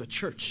pleased to use the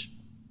church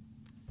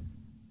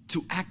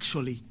to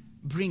actually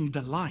bring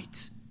the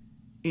light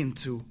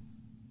into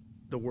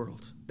the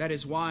world. That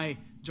is why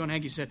John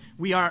Hagee said,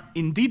 we are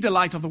indeed the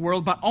light of the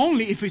world, but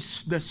only if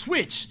the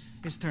switch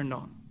is turned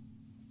on.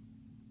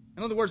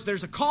 In other words,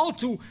 there's a call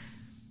to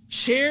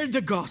share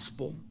the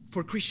gospel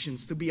for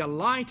Christians to be a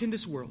light in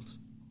this world.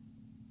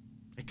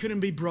 It couldn't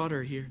be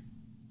broader here.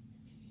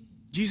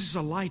 Jesus is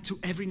a light to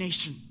every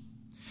nation.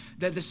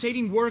 That the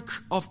saving work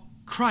of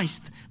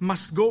Christ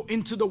must go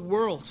into the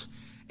world.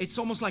 It's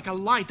almost like a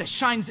light that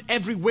shines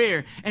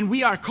everywhere. And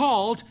we are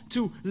called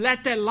to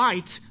let that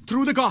light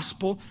through the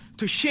gospel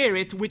to share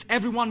it with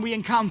everyone we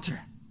encounter.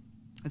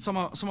 And some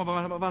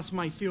of us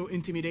might feel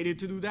intimidated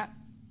to do that.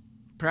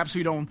 Perhaps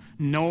we don't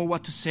know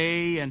what to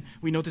say, and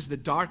we notice the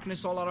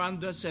darkness all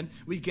around us, and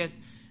we get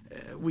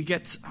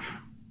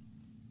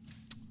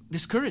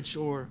discouraged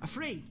or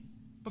afraid.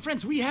 But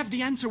friends, we have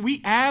the answer.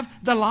 We have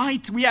the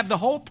light. We have the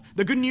hope,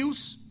 the good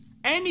news.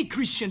 Any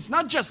Christians,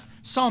 not just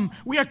some,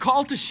 we are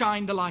called to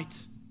shine the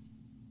light.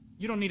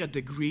 You don't need a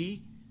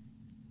degree.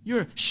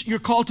 You're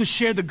called to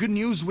share the good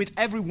news with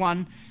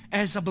everyone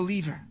as a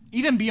believer.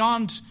 Even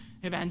beyond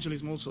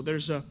evangelism also,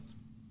 there's a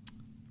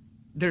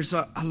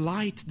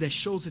light that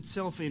shows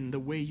itself in the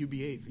way you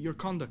behave, your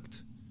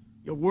conduct,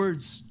 your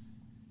words,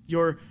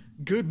 your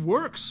good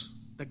works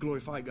that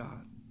glorify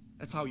God.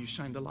 That's how you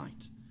shine the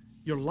light.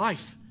 Your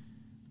life,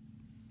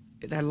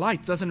 that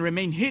light doesn't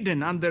remain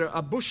hidden under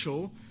a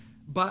bushel,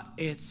 but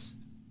it's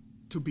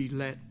to be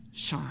let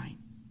shine.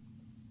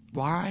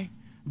 Why?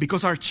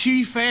 Because our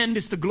chief end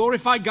is to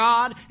glorify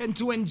God and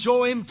to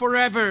enjoy him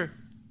forever.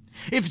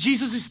 If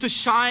Jesus is to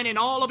shine in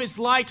all of his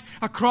light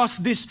across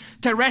this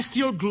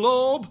terrestrial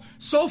globe,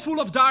 so full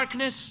of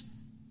darkness,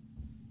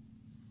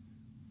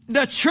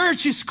 the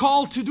church is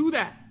called to do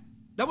that.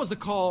 That was the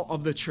call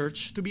of the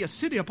church, to be a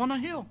city upon a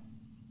hill.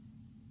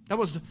 That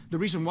was the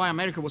reason why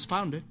America was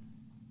founded.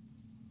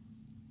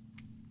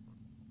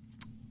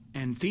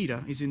 And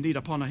Theta is indeed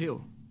upon a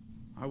hill,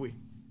 are we?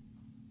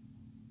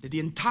 That the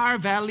entire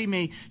valley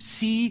may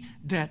see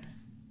that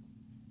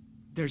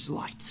there's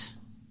light.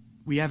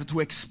 We have to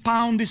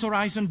expound this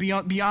horizon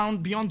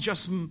beyond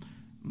just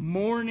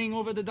mourning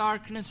over the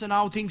darkness and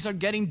how things are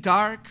getting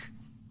dark.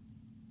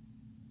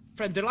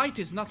 Friend, the light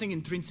is nothing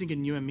intrinsic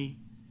in you and me.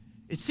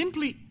 It's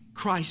simply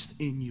Christ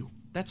in you.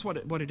 That's what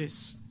it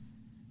is.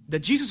 That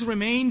Jesus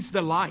remains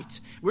the light.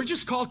 We're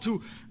just called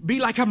to be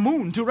like a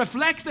moon, to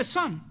reflect the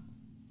sun.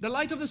 The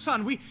light of the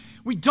sun.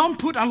 We don't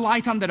put a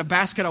light under a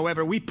basket,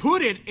 however. We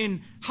put it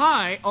in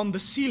high on the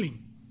ceiling.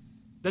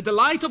 That the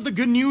light of the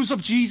good news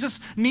of Jesus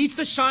needs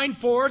to shine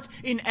forth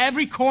in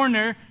every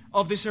corner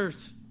of this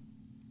earth.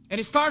 And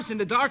it starts in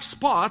the dark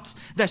spot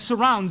that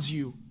surrounds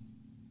you.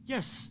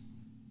 Yes,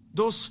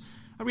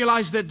 I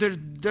realize that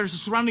there's a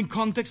surrounding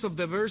context of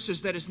the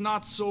verses that is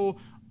not so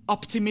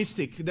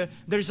optimistic.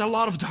 There's a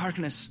lot of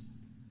darkness.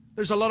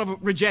 There's a lot of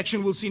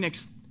rejection we'll see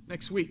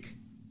next week.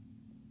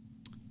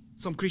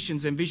 Some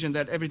Christians envision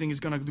that everything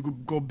is going to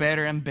go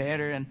better and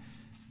better and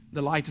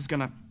the light is going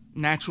to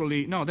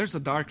naturally... No, there's a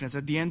darkness.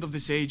 At the end of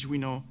this age, we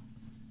know.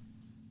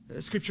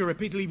 Scripture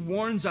repeatedly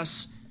warns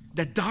us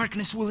that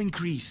darkness will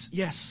increase.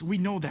 Yes, we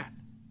know that.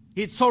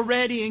 It's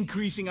already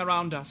increasing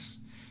around us.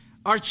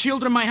 Our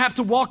children might have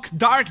to walk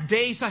dark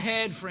days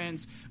ahead,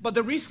 friends. But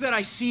the risk that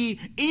I see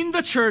in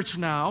the church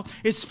now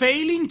is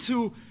falling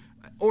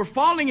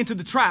into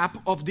the trap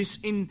of this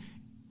in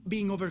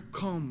being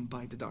overcome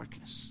by the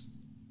darkness.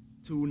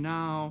 To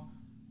now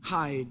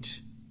hide,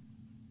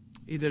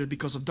 either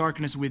because of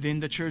darkness within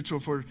the church or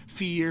for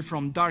fear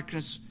from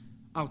darkness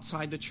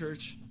outside the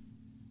church.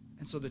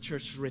 And so the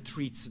church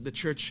retreats. The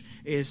church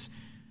is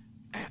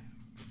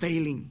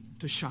failing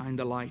to shine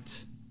the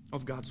light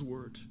of God's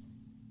word.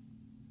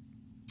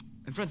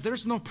 And friends,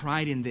 there's no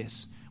pride in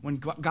this. When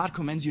God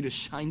commands you to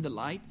shine the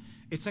light,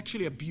 it's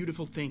actually a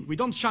beautiful thing. We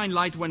don't shine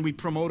light when we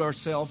promote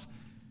ourselves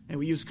and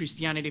we use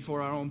Christianity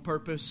for our own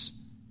purpose.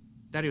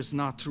 That is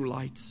not true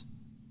light.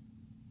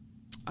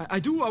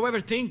 I do,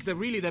 however, think that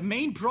really the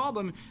main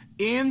problem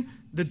in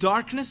the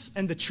darkness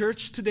and the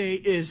church today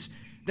is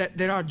that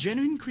there are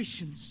genuine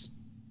Christians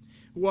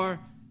who are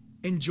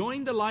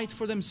enjoying the light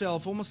for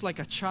themselves, almost like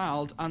a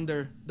child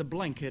under the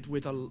blanket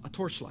with a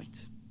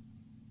torchlight.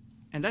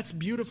 And that's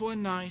beautiful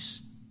and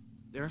nice.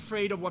 They're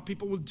afraid of what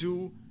people will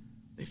do.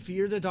 They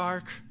fear the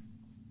dark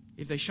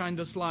if they shine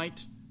this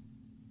light.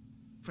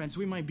 Friends,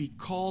 we might be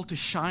called to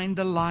shine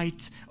the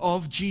light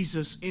of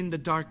Jesus in the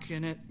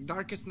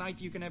darkest night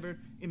you can ever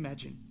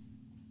imagine.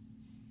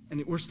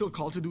 And we're still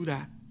called to do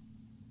that.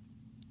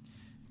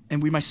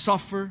 And we might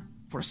suffer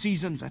for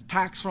seasons,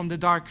 attacks from the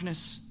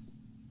darkness.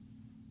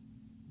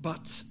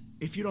 But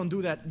if you don't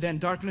do that, then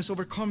darkness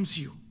overcomes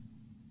you.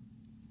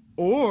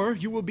 Or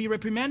you will be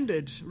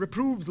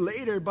reproved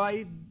later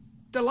by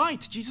the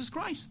light, Jesus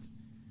Christ,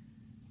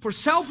 for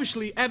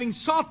selfishly having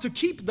sought to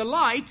keep the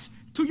light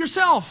to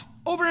yourself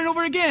over and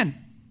over again.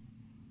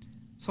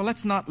 So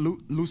let's not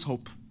lose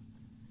hope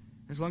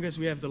as long as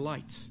we have the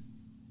light.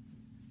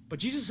 But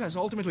Jesus has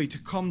ultimately to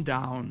come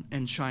down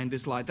and shine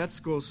this light. That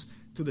goes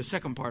to the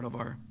second part of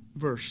our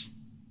verse,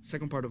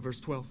 second part of verse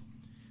 12.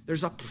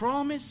 There's a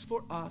promise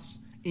for us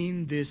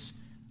in this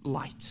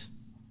light.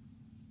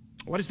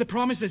 What is the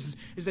promise? Is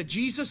that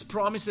Jesus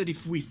promised that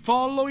if we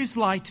follow His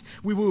light,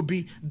 we will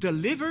be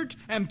delivered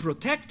and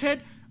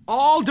protected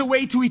all the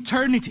way to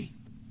eternity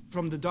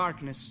from the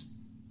darkness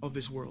of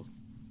this world.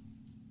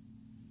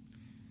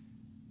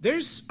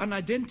 There's an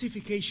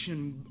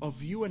identification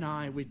of you and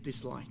I with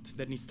this light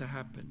that needs to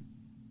happen.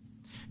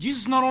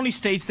 Jesus not only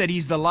states that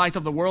He's the light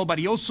of the world, but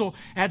He also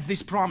adds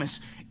this promise: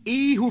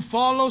 "He who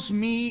follows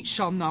me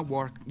shall not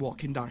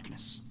walk in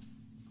darkness."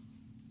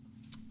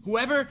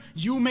 Whoever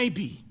you may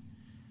be,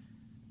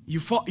 you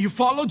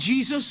follow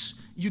Jesus,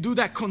 you do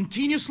that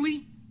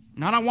continuously,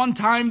 not a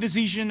one-time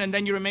decision and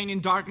then you remain in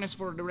darkness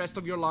for the rest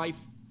of your life,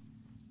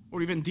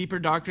 or even deeper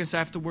darkness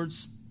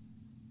afterwards.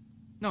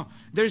 No,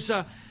 there's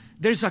a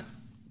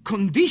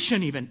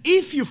condition even.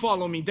 If you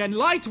follow me, then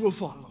light will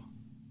follow.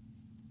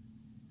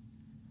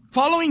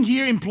 Following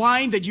here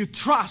implying that you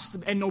trust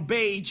and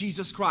obey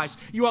Jesus Christ.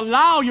 You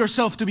allow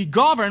yourself to be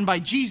governed by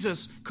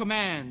Jesus'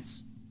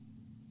 commands.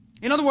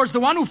 In other words, the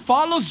one who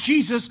follows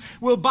Jesus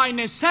will by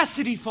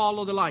necessity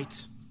follow the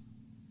light.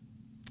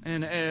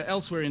 And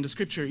elsewhere in the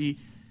scripture, he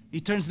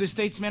turns this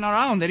statement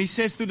around and he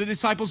says to the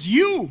disciples,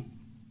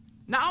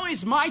 now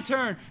is my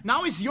turn.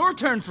 Now is your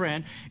turn,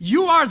 friend.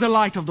 You are the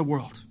light of the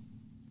world.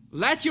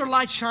 Let your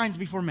light shine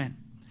before men,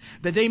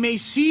 that they may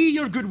see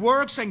your good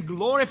works and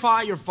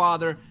glorify your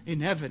Father in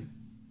heaven.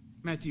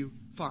 Matthew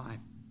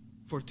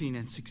 5:14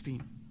 and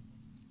 16.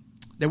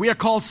 That we are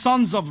called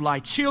sons of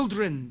light,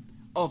 children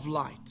of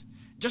light.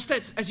 Just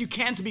as you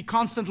can't be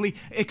constantly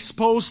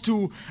exposed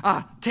to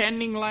a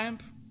tanning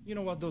lamp. You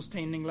know what those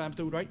tanning lamps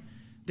do, right?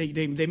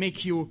 They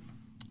make you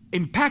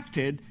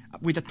impacted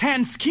with a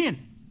tan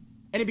skin.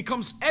 And it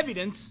becomes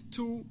evident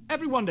to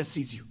everyone that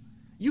sees you.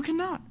 You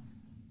cannot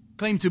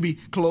claim to be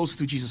close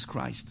to Jesus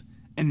Christ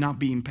and not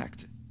be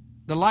impacted.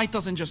 The light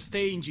doesn't just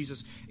stay in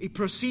Jesus. It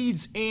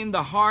proceeds in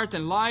the heart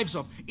and lives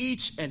of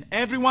each and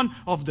every one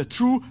of the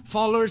true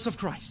followers of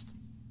Christ.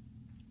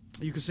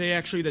 You could say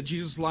actually that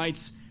Jesus'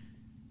 light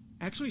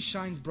actually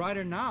shines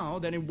brighter now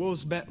than it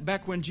was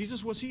back when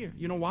Jesus was here.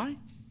 You know why?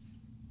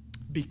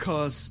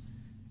 Because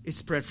it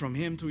spread from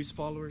Him to His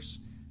followers,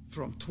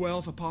 from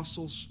 12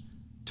 apostles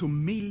to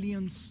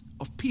millions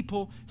of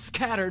people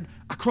scattered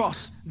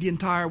across the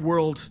entire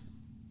world.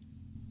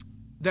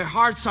 Their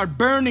hearts are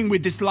burning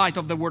with this light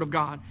of the Word of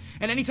God.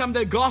 And anytime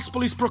the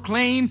gospel is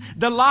proclaimed,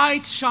 the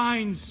light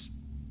shines.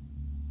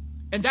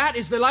 And that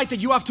is the light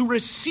that you have to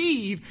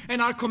receive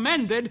and are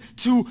commanded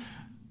to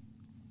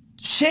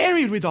share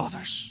it with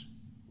others,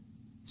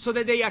 so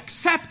that they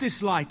accept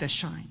this light that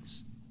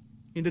shines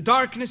in the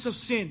darkness of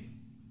sin.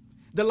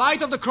 The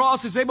light of the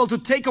cross is able to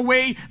take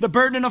away the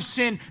burden of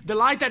sin. The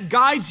light that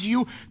guides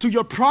you to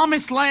your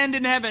promised land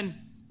in heaven.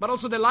 But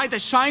also the light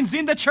that shines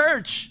in the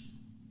church.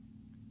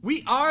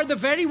 We are the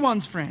very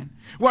ones, friend,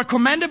 who are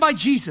commanded by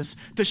Jesus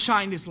to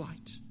shine this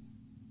light.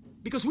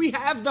 Because we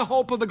have the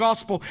hope of the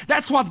gospel.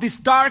 That's what this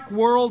dark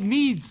world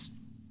needs.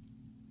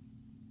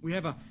 We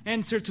have an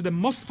answer to the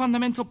most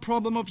fundamental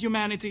problem of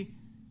humanity.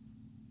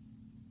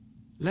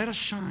 Let us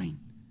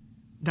shine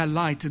that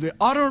light to the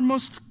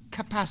uttermost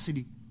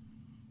capacity.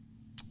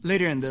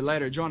 Later in the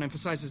letter, John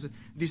emphasizes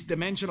this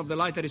dimension of the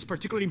light that is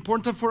particularly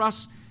important for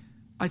us,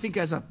 I think,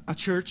 as a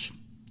church.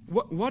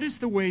 What is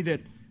the way that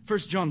 1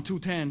 John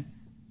 2:10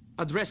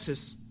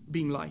 addresses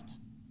being light?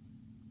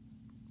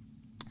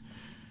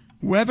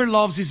 Whoever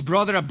loves his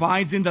brother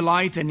abides in the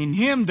light, and in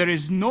him there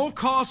is no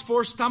cause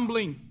for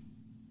stumbling.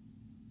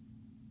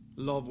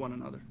 Love one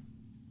another.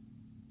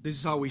 This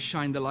is how we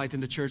shine the light in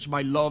the church,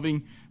 by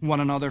loving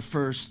one another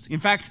first. In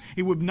fact,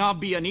 it would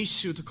not be an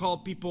issue to call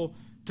people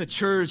to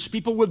church.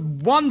 People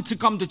would want to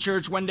come to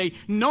church when they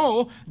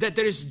know that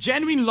there is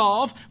genuine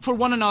love for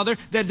one another,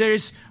 that there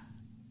is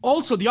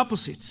also the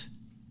opposite.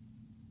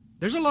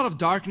 There's a lot of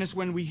darkness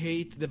when we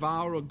hate,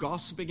 devour, or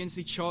gossip against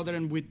each other,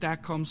 and with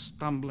that comes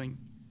stumbling.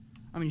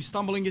 I mean,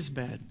 stumbling is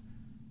bad.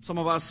 Some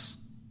of us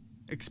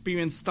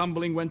experienced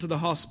stumbling, went to the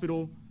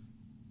hospital,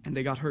 and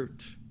they got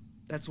hurt.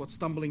 That's what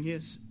stumbling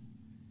is.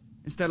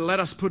 Instead,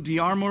 let us put the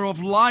armor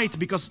of light,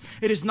 because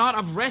it is not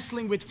of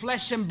wrestling with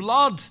flesh and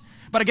blood,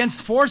 but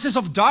against forces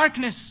of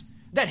darkness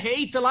that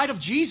hate the light of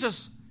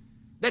Jesus,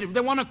 that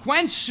they want to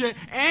quench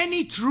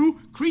any true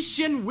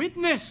Christian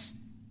witness.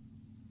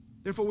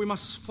 Therefore, we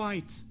must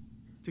fight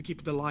to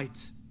keep the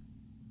light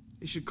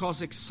It should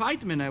cause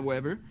excitement,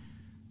 however,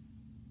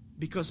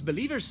 because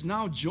believers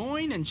now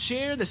join and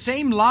share the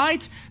same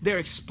light. They're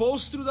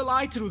exposed through the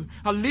light, through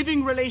a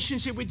living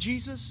relationship with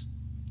Jesus.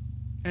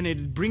 And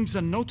it brings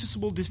a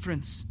noticeable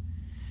difference.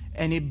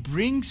 And it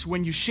brings,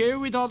 when you share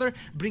with others,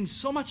 brings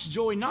so much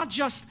joy, not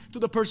just to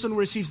the person who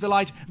receives the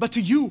light, but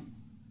to you.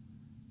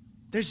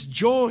 There's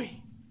joy.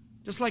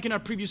 Just like in our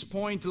previous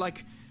point,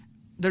 like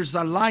there's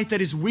a light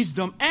that is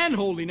wisdom and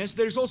holiness.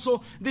 There's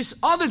also this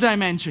other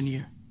dimension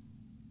here.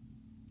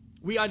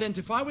 We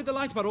identify with the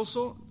light, but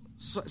also,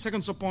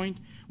 second point,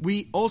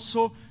 we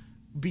also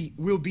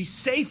will be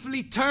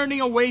safely turning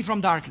away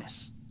from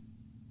darkness.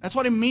 That's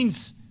what it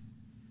means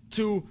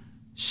to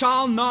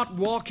shall not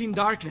walk in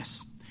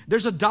darkness.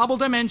 There's a double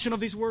dimension of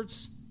these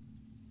words,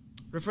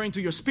 referring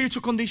to your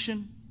spiritual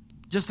condition.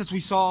 Just as we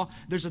saw,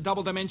 there's a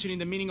double dimension in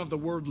the meaning of the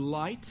word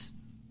light.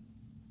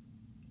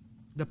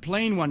 The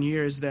plain one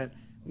here is that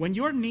when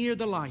you're near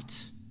the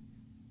light,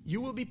 you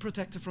will be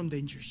protected from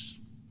dangers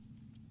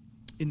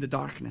in the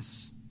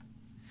darkness.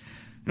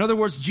 In other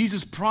words,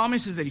 Jesus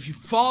promises that if you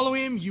follow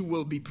Him, you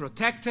will be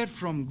protected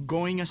from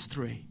going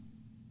astray.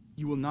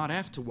 You will not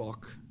have to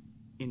walk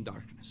in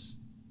darkness.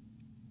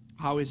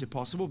 How is it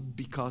possible?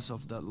 Because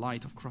of the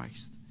light of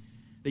Christ.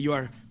 That you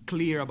are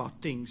clear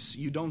about things.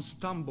 You don't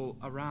stumble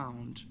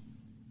around.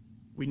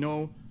 We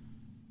know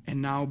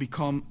and now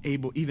become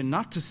able even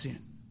not to sin.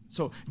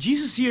 So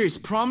Jesus here is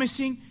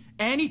promising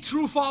any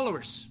true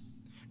followers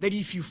that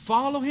if you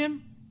follow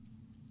Him,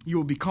 you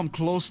will become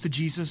close to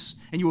Jesus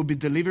and you will be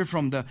delivered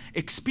from the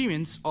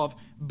experience of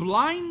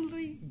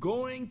blindly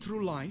going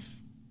through life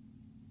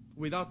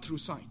without true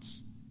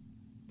sights.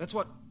 That's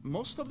what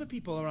most of the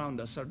people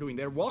around us are doing.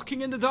 They're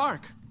walking in the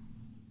dark.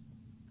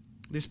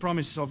 This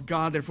promise of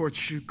God, therefore,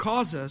 should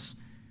cause us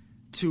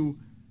to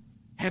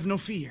have no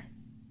fear.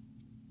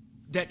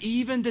 That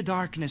even the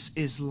darkness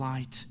is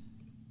light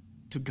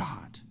to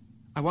God.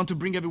 I want to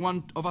bring every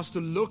one of us to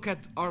look at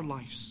our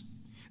lives.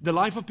 The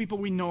life of people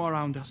we know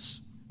around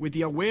us. With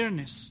the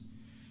awareness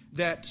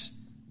that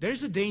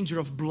there's a danger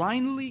of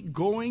blindly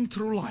going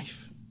through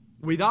life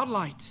without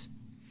light.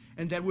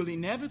 And that will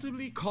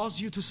inevitably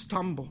cause you to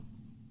stumble.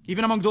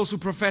 Even among those who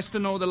profess to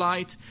know the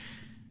light,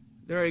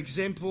 there are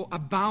examples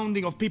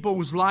abounding of people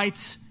whose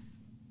light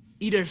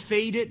either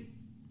faded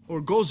or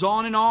goes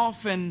on and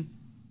off and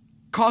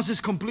causes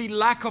complete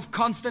lack of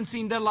constancy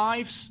in their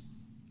lives.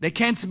 They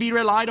can't be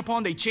relied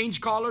upon. They change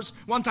colors.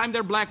 One time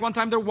they're black, one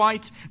time they're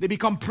white. They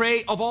become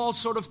prey of all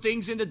sort of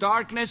things in the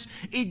darkness,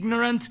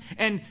 ignorant,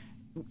 and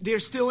they're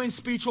still in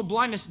spiritual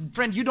blindness.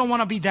 Friend, you don't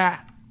want to be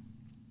that.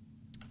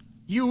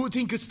 You who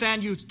think you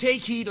stand, you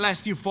take heed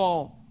lest you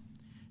fall.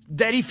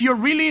 That if you're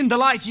really in the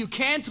light, you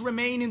can't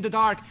remain in the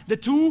dark. The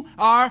two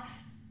are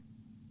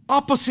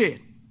opposite.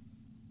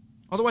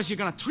 Otherwise, you're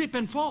going to trip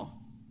and fall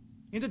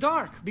in the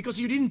dark because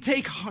you didn't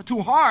take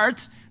to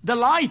heart the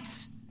light.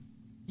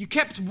 You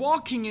kept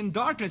walking in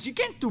darkness. You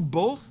can't do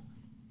both.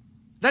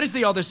 That is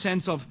the other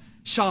sense of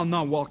shall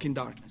not walk in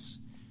darkness.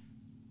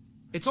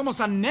 It's almost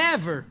a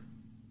never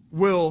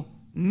will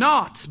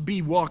not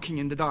be walking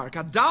in the dark.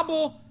 A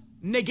double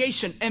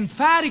negation,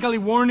 emphatically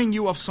warning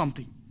you of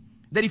something.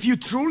 That if you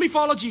truly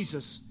follow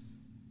Jesus,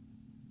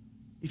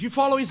 if you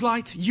follow His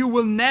light, you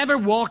will never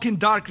walk in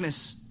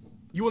darkness.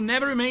 You will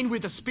never remain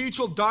with the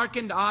spiritual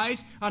darkened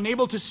eyes,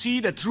 unable to see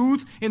the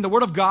truth in the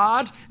Word of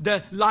God,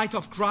 the light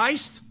of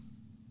Christ.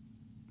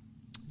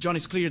 John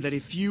is clear that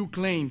if you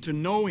claim to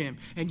know Him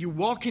and you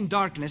walk in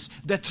darkness,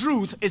 the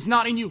truth is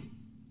not in you.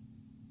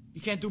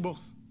 You can't do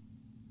both.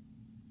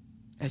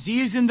 As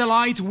He is in the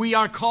light, we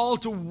are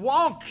called to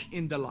walk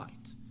in the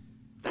light.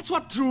 That's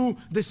what true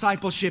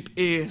discipleship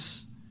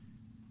is.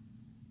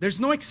 There's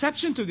no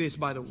exception to this,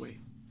 by the way.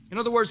 In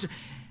other words,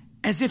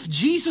 as if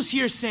Jesus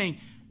here is saying,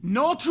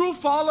 no true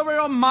follower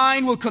of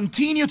mine will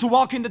continue to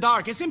walk in the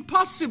dark. It's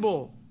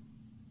impossible.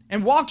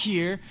 And walk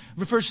here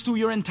refers to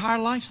your entire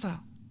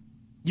lifestyle.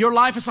 Your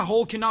life as a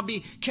whole cannot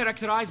be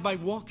characterized by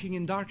walking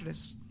in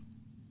darkness.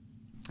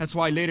 That's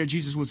why later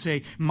Jesus will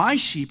say, my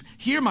sheep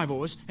hear my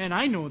voice, and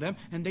I know them,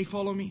 and they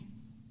follow me.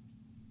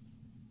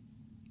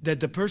 That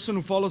the person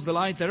who follows the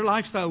light, their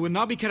lifestyle will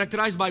not be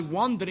characterized by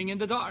wandering in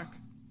the dark.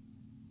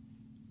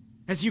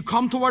 As you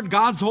come toward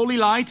God's holy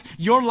light,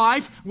 your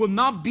life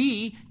cannot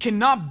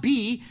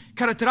be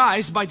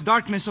characterized by the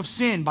darkness of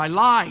sin, by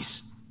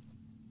lies.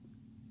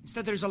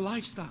 Instead, there's a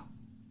lifestyle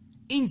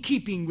in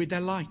keeping with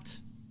that light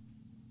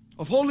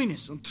of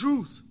holiness and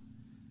truth.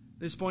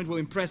 This point will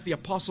impress the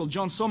Apostle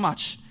John so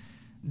much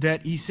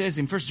that he says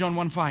in 1 John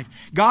 1:5,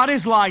 God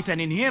is light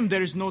and in Him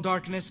there is no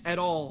darkness at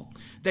all.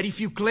 That if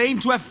you claim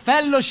to have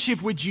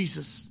fellowship with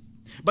Jesus,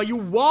 but you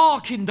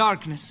walk in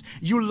darkness,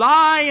 you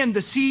lie and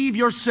deceive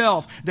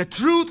yourself. The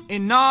truth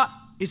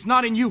is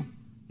not in you,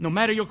 no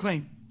matter your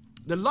claim.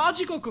 The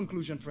logical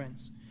conclusion,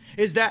 friends,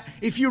 is that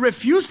if you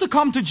refuse to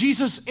come to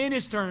Jesus in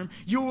His term,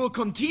 you will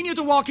continue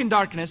to walk in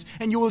darkness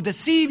and you will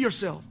deceive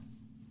yourself.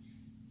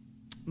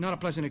 Not a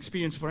pleasant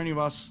experience for any of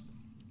us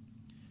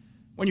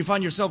when you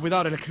find yourself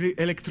without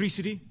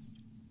electricity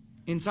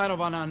inside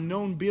of an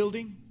unknown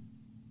building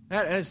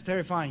That is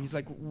terrifying. It's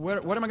like,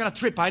 what am I going to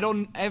trip? I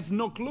have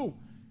no clue.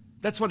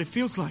 That's what it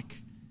feels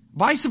like.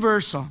 Vice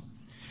versa.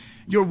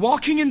 You're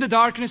walking in the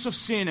darkness of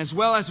sin as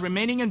well as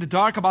remaining in the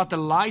dark about the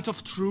light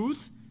of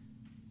truth.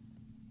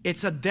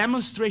 It's a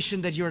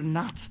demonstration that you're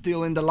not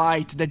still in the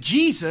light. That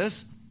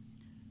Jesus,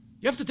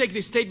 you have to take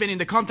this statement in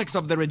the context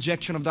of the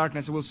rejection of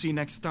darkness. We'll see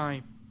next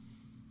time.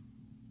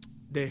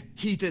 The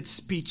heated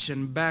speech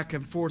and back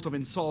and forth of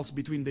insults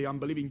between the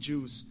unbelieving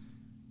Jews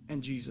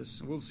and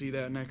Jesus. We'll see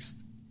that next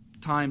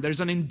time. There's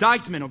an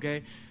indictment,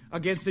 okay,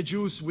 against the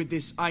Jews with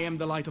this, I am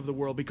the light of the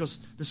world, because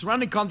the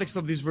surrounding context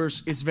of this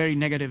verse is very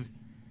negative.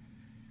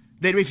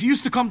 They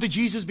refuse to come to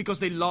Jesus because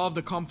they love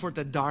the comfort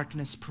that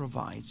darkness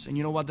provides. And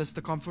you know what? That's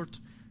the comfort.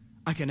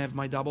 I can have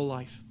my double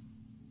life.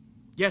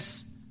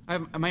 Yes, I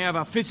may have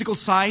a physical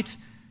sight,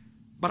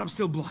 but I'm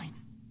still blind.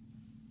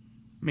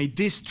 May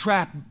this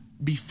trap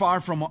be far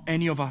from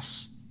any of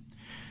us.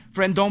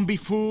 Friend, don't be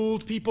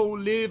fooled. People who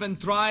live and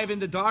thrive in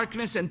the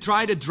darkness and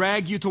try to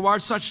drag you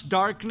towards such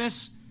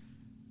darkness,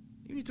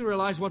 you need to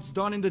realize what's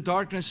done in the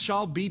darkness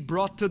shall be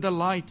brought to the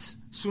light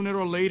sooner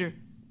or later.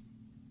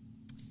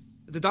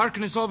 The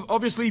darkness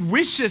obviously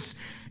wishes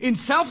in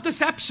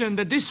self-deception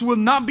that this will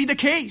not be the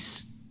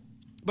case.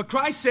 But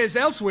Christ says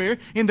elsewhere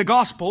in the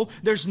gospel,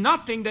 there's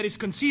nothing that is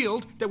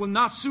concealed that will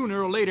not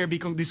sooner or later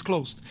become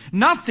disclosed.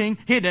 Nothing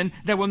hidden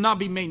that will not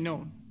be made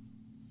known.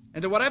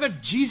 And that whatever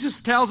Jesus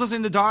tells us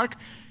in the dark,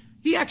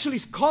 He actually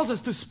calls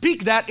us to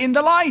speak that in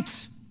the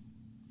light.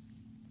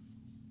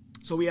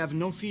 So we have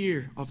no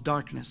fear of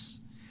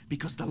darkness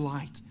because the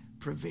light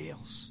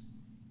prevails.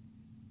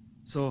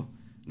 So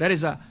that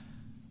is an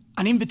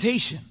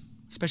invitation,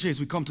 especially as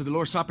we come to the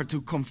Lord's Supper,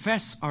 to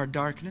confess our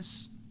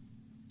darkness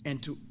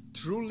and to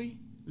truly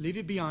leave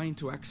it behind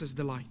to access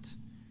the light.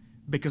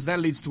 Because that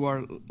leads to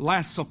our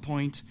last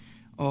subpoint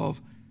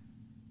of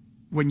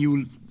when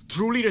you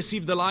truly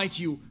receive the light,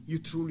 you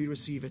truly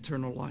receive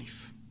eternal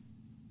life.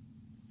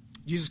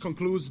 Jesus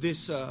concludes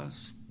this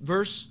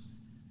verse.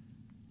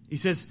 He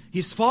says,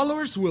 His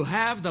followers will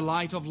have the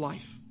light of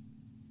life.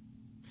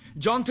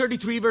 Job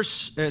 33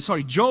 verse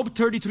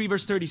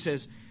 30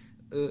 says,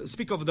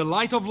 speak of the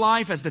light of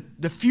life as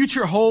the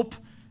future hope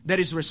that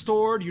is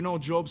restored. You know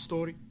Job's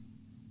story.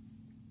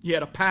 He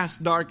had a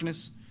past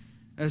darkness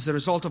as a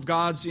result of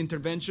God's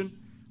intervention.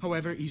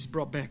 However, he's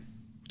brought back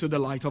to the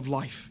light of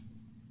life.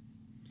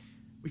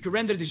 We could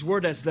render this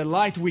word as the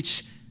light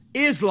which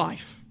is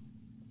life.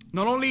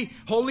 Not only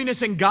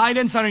holiness and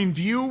guidance are in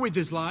view with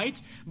this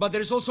light, but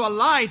there's also a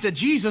light that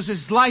Jesus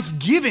is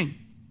life-giving.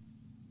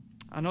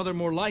 Another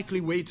more likely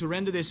way to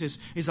render this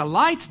is a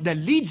light that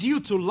leads you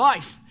to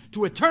life,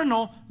 to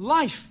eternal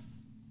life.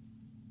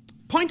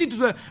 Pointing to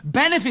the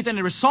benefit and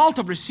the result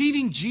of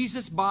receiving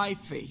Jesus by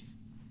faith.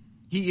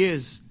 He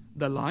is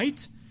the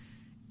light,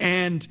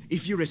 and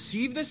if you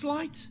receive this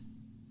light,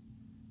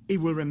 it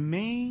will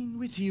remain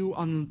with you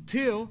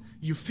until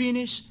you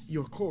finish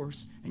your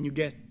course and you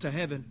get to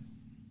heaven.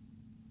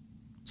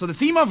 So the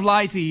theme of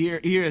light here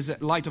is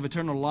light of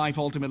eternal life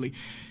ultimately.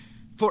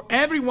 For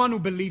everyone who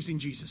believes in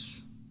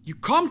Jesus, you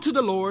come to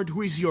the Lord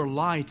who is your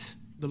light.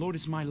 The Lord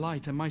is my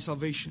light and my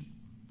salvation.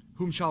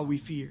 Whom shall we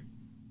fear?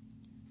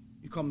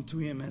 You come to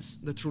Him as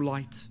the true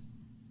light.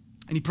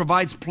 And He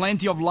provides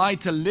plenty of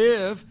light to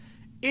live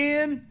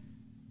in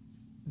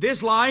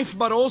this life,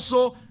 but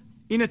also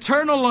in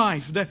eternal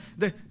life.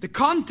 The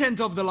content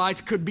of the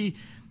light could be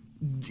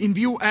in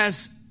view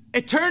as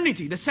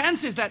eternity. The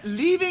sense is that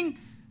leaving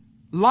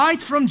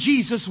light from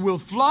Jesus will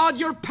flood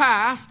your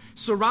path,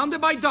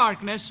 surrounded by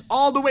darkness,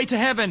 all the way to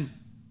heaven.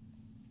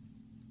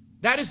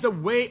 That is the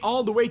way,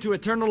 all the way to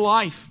eternal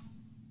life.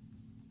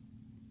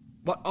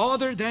 But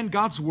other than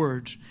God's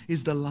Word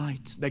is the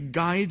light that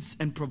guides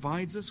and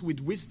provides us with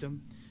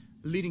wisdom,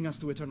 leading us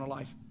to eternal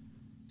life.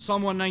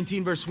 Psalm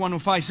 119 verse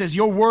 105 says,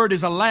 Your Word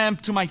is a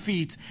lamp to my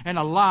feet and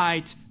a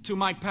light to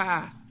my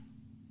path.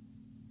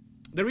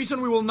 The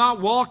reason we will not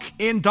walk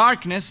in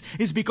darkness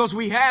is because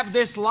we have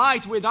this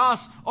light with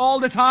us all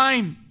the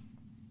time.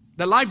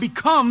 The light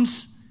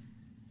becomes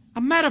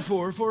a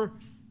metaphor for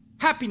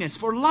happiness,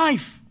 for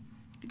life.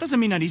 It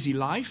doesn't mean an easy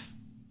life.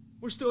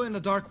 We're still in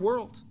a dark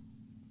world.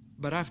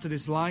 But after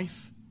this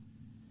life,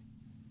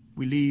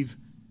 we leave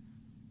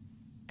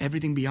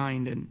everything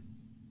behind and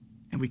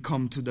we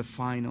come to the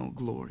final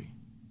glory.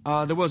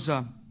 There was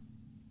an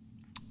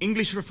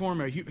English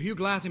reformer, Hugh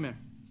Latimer,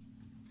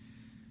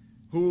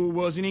 who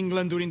was in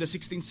England during the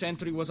 16th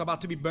century, was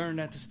about to be burned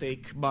at the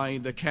stake by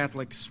the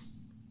Catholics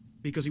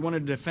because he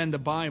wanted to defend the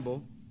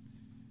Bible.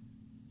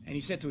 And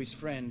he said to his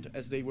friend,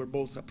 as they were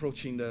both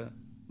approaching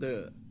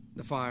the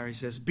fire, he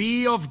says,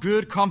 Be of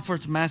good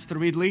comfort, Master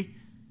Ridley.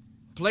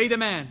 Play the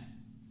man.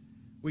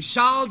 We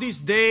shall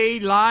this day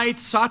light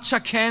such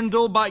a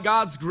candle by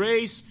God's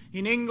grace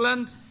in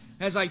England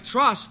as I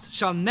trust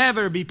shall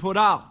never be put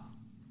out.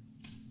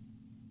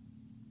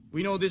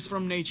 We know this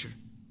from nature.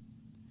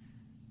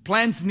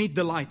 Plants need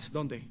the light,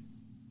 don't they?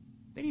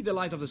 They need the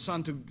light of the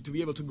sun to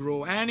be able to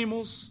grow.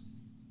 Animals,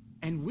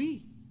 and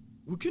we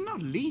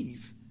cannot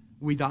live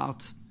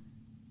without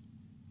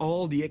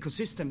all the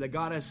ecosystem that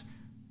God has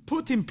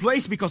put in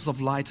place because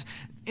of light.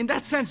 In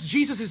that sense,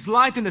 Jesus is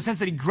light in the sense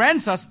that He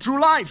grants us true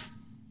life.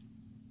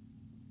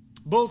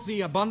 Both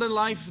the abundant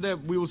life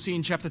that we will see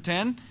in chapter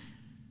 10,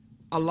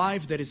 a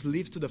life that is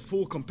lived to the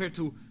full compared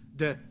to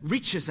the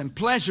riches and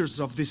pleasures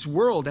of this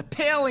world, that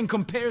pale in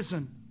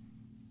comparison.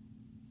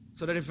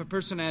 So that if a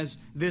person has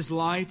this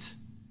light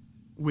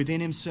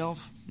within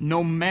himself,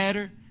 no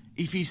matter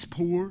if he's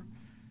poor,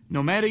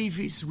 no matter if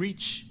he's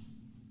rich,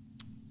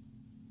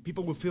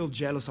 people will feel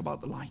jealous about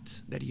the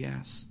light that he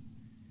has.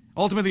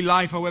 Ultimately,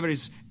 life, however,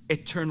 is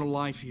eternal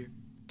life here.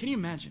 Can you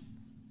imagine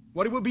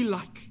what it will be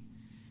like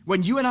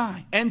when you and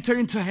I enter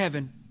into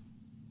heaven?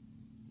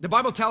 The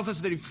Bible tells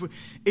us that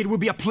it will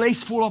be a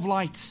place full of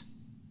light.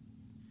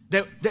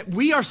 That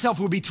we ourselves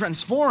will be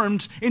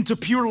transformed into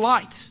pure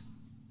light.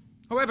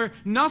 However,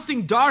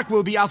 nothing dark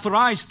will be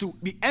authorized to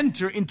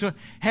enter into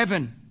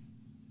heaven.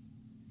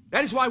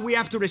 That is why we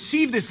have to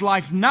receive this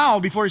life now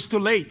before it's too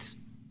late.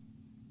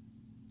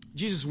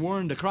 Jesus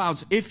warned the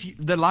crowds, if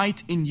the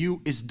light in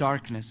you is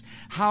darkness,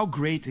 how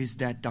great is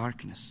that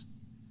darkness?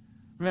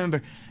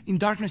 Remember, in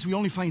darkness we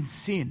only find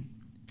sin,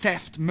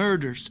 theft,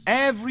 murders,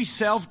 every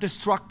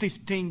self-destructive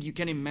thing you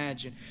can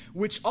imagine,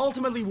 which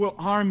ultimately will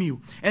harm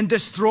you and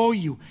destroy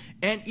you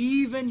and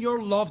even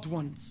your loved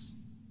ones.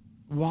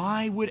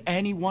 Why would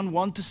anyone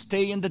want to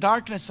stay in the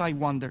darkness, I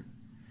wonder?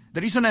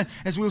 The reason,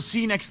 as we'll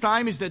see next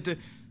time, is that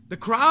the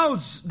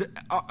crowds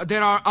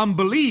that are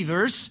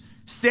unbelievers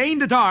stay in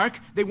the dark.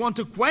 They want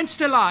to quench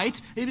the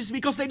light. It is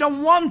because they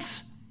don't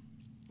want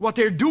what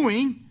they're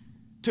doing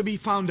to be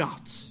found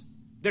out.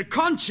 Their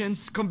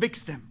conscience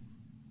convicts them.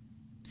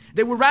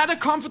 They would rather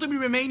comfortably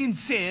remain in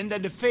sin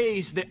than to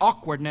face the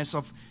awkwardness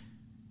of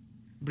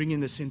bringing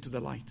the sin to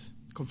the light,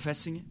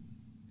 confessing it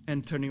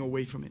and turning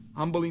away from it,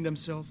 humbling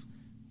themselves,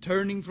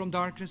 turning from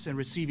darkness and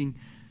receiving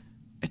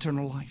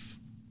eternal life.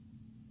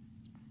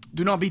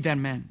 Do not be that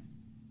man.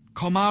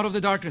 Come out of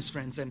the darkness,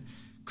 friends, and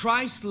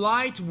Christ's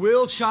light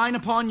will shine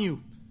upon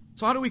you.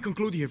 So how do we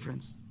conclude here,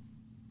 friends?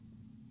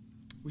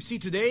 We see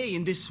today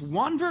in this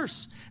one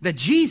verse that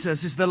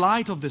Jesus is the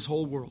light of this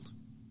whole world.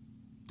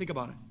 Think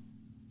about it.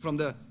 From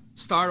the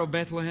star of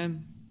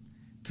Bethlehem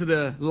to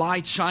the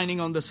light shining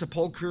on the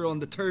sepulchre on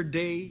the third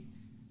day,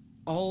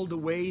 all the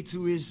way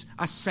to His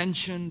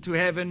ascension to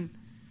heaven,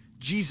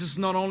 Jesus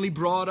not only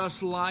brought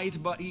us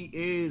light, but He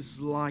is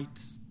light.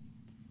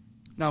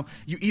 Now,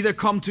 you either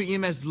come to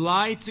Him as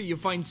light, you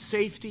find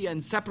safety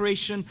and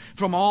separation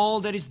from all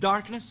that is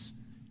darkness,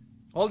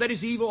 all that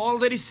is evil, all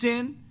that is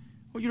sin,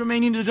 or you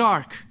remain in the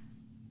dark.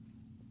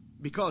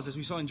 Because, as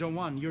we saw in John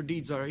 1, your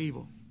deeds are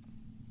evil.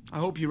 I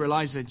hope you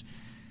realize that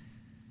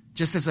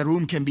just as a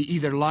room can be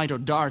either light or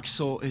dark,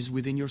 so is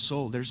within your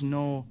soul. There's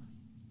no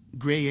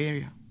gray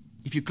area.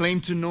 If you claim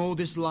to know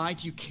this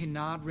light, you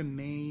cannot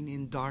remain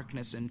in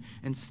darkness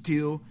and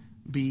still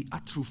be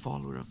a true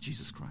follower of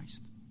Jesus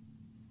Christ.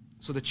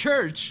 So the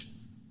church,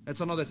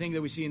 that's another thing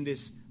that we see in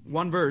this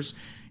one verse,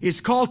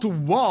 is called to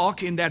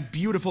walk in that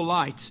beautiful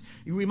light.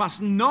 We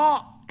must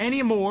not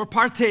anymore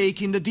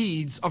partake in the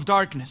deeds of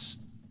darkness.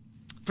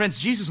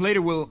 Friends, Jesus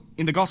later will,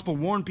 in the gospel,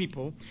 warn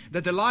people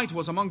that the light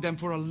was among them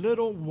for a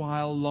little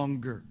while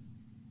longer.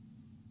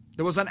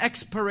 There was an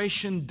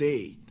expiration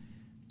day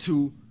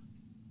to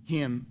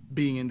Him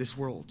being in this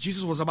world.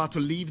 Jesus was about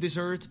to leave this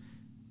earth,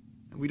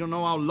 and we don't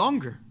know how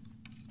longer.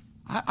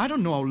 I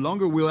don't know how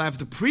longer we'll have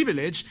the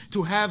privilege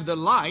to have the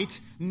light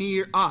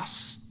near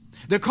us.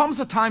 There comes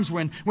a time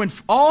when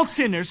all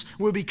sinners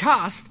will be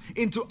cast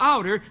into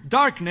outer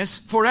darkness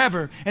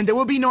forever, and there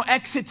will be no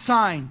exit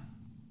sign.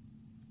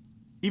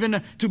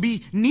 Even to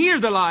be near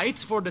the light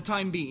for the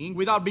time being,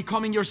 without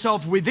becoming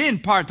yourself within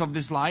part of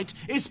this light,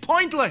 is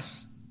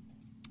pointless.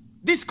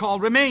 This call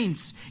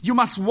remains. You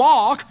must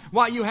walk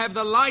while you have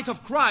the light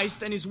of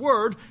Christ and His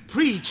Word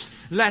preached,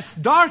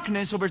 lest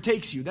darkness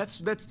overtakes you. That's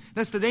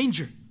the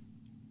danger.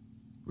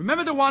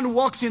 Remember, the one who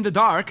walks in the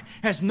dark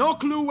has no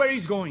clue where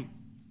he's going.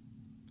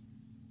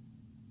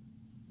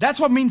 That's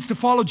what it means to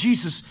follow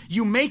Jesus.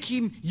 You make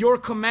Him your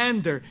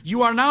commander.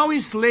 You are now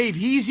His slave.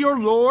 He's your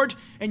Lord,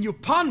 and you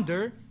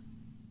ponder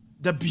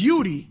the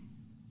beauty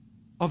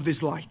of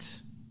this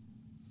light.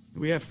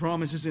 We have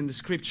promises in the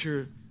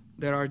Scripture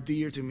that are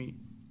dear to me.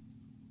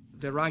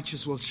 The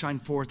righteous will shine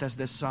forth as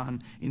the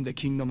sun in the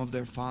kingdom of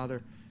their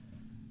Father.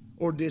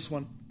 Or this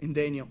one in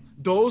Daniel.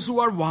 Those who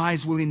are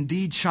wise will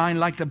indeed shine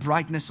like the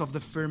brightness of the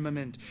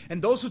firmament,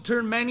 and those who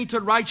turn many to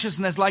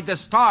righteousness like the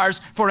stars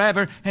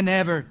forever and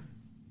ever.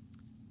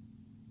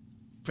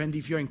 Friend,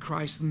 if you're in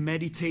Christ,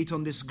 meditate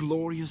on this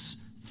glorious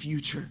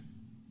future.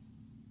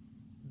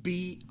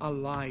 Be a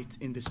light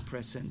in this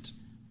present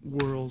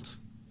world.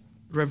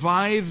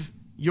 Revive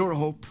your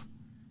hope.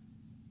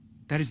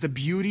 That is the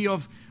beauty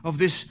of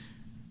this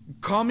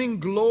coming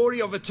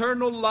glory of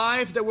eternal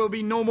life. There will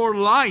be no more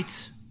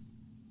light.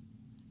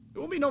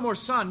 There will be no more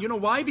sun. You know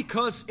why?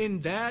 Because in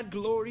that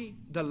glory,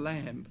 the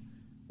Lamb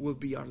will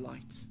be our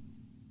light.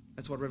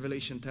 That's what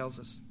Revelation tells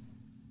us.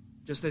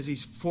 Just as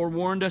He's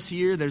forewarned us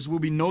here, there will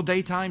be no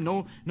daytime,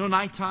 no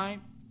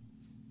nighttime.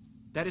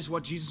 That is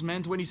what Jesus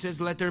meant when He says,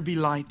 let there be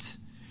light.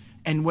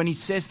 And when he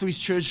says to his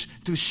church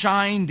to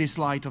shine this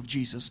light of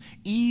Jesus,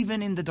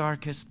 even in the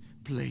darkest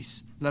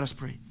place. Let us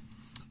pray.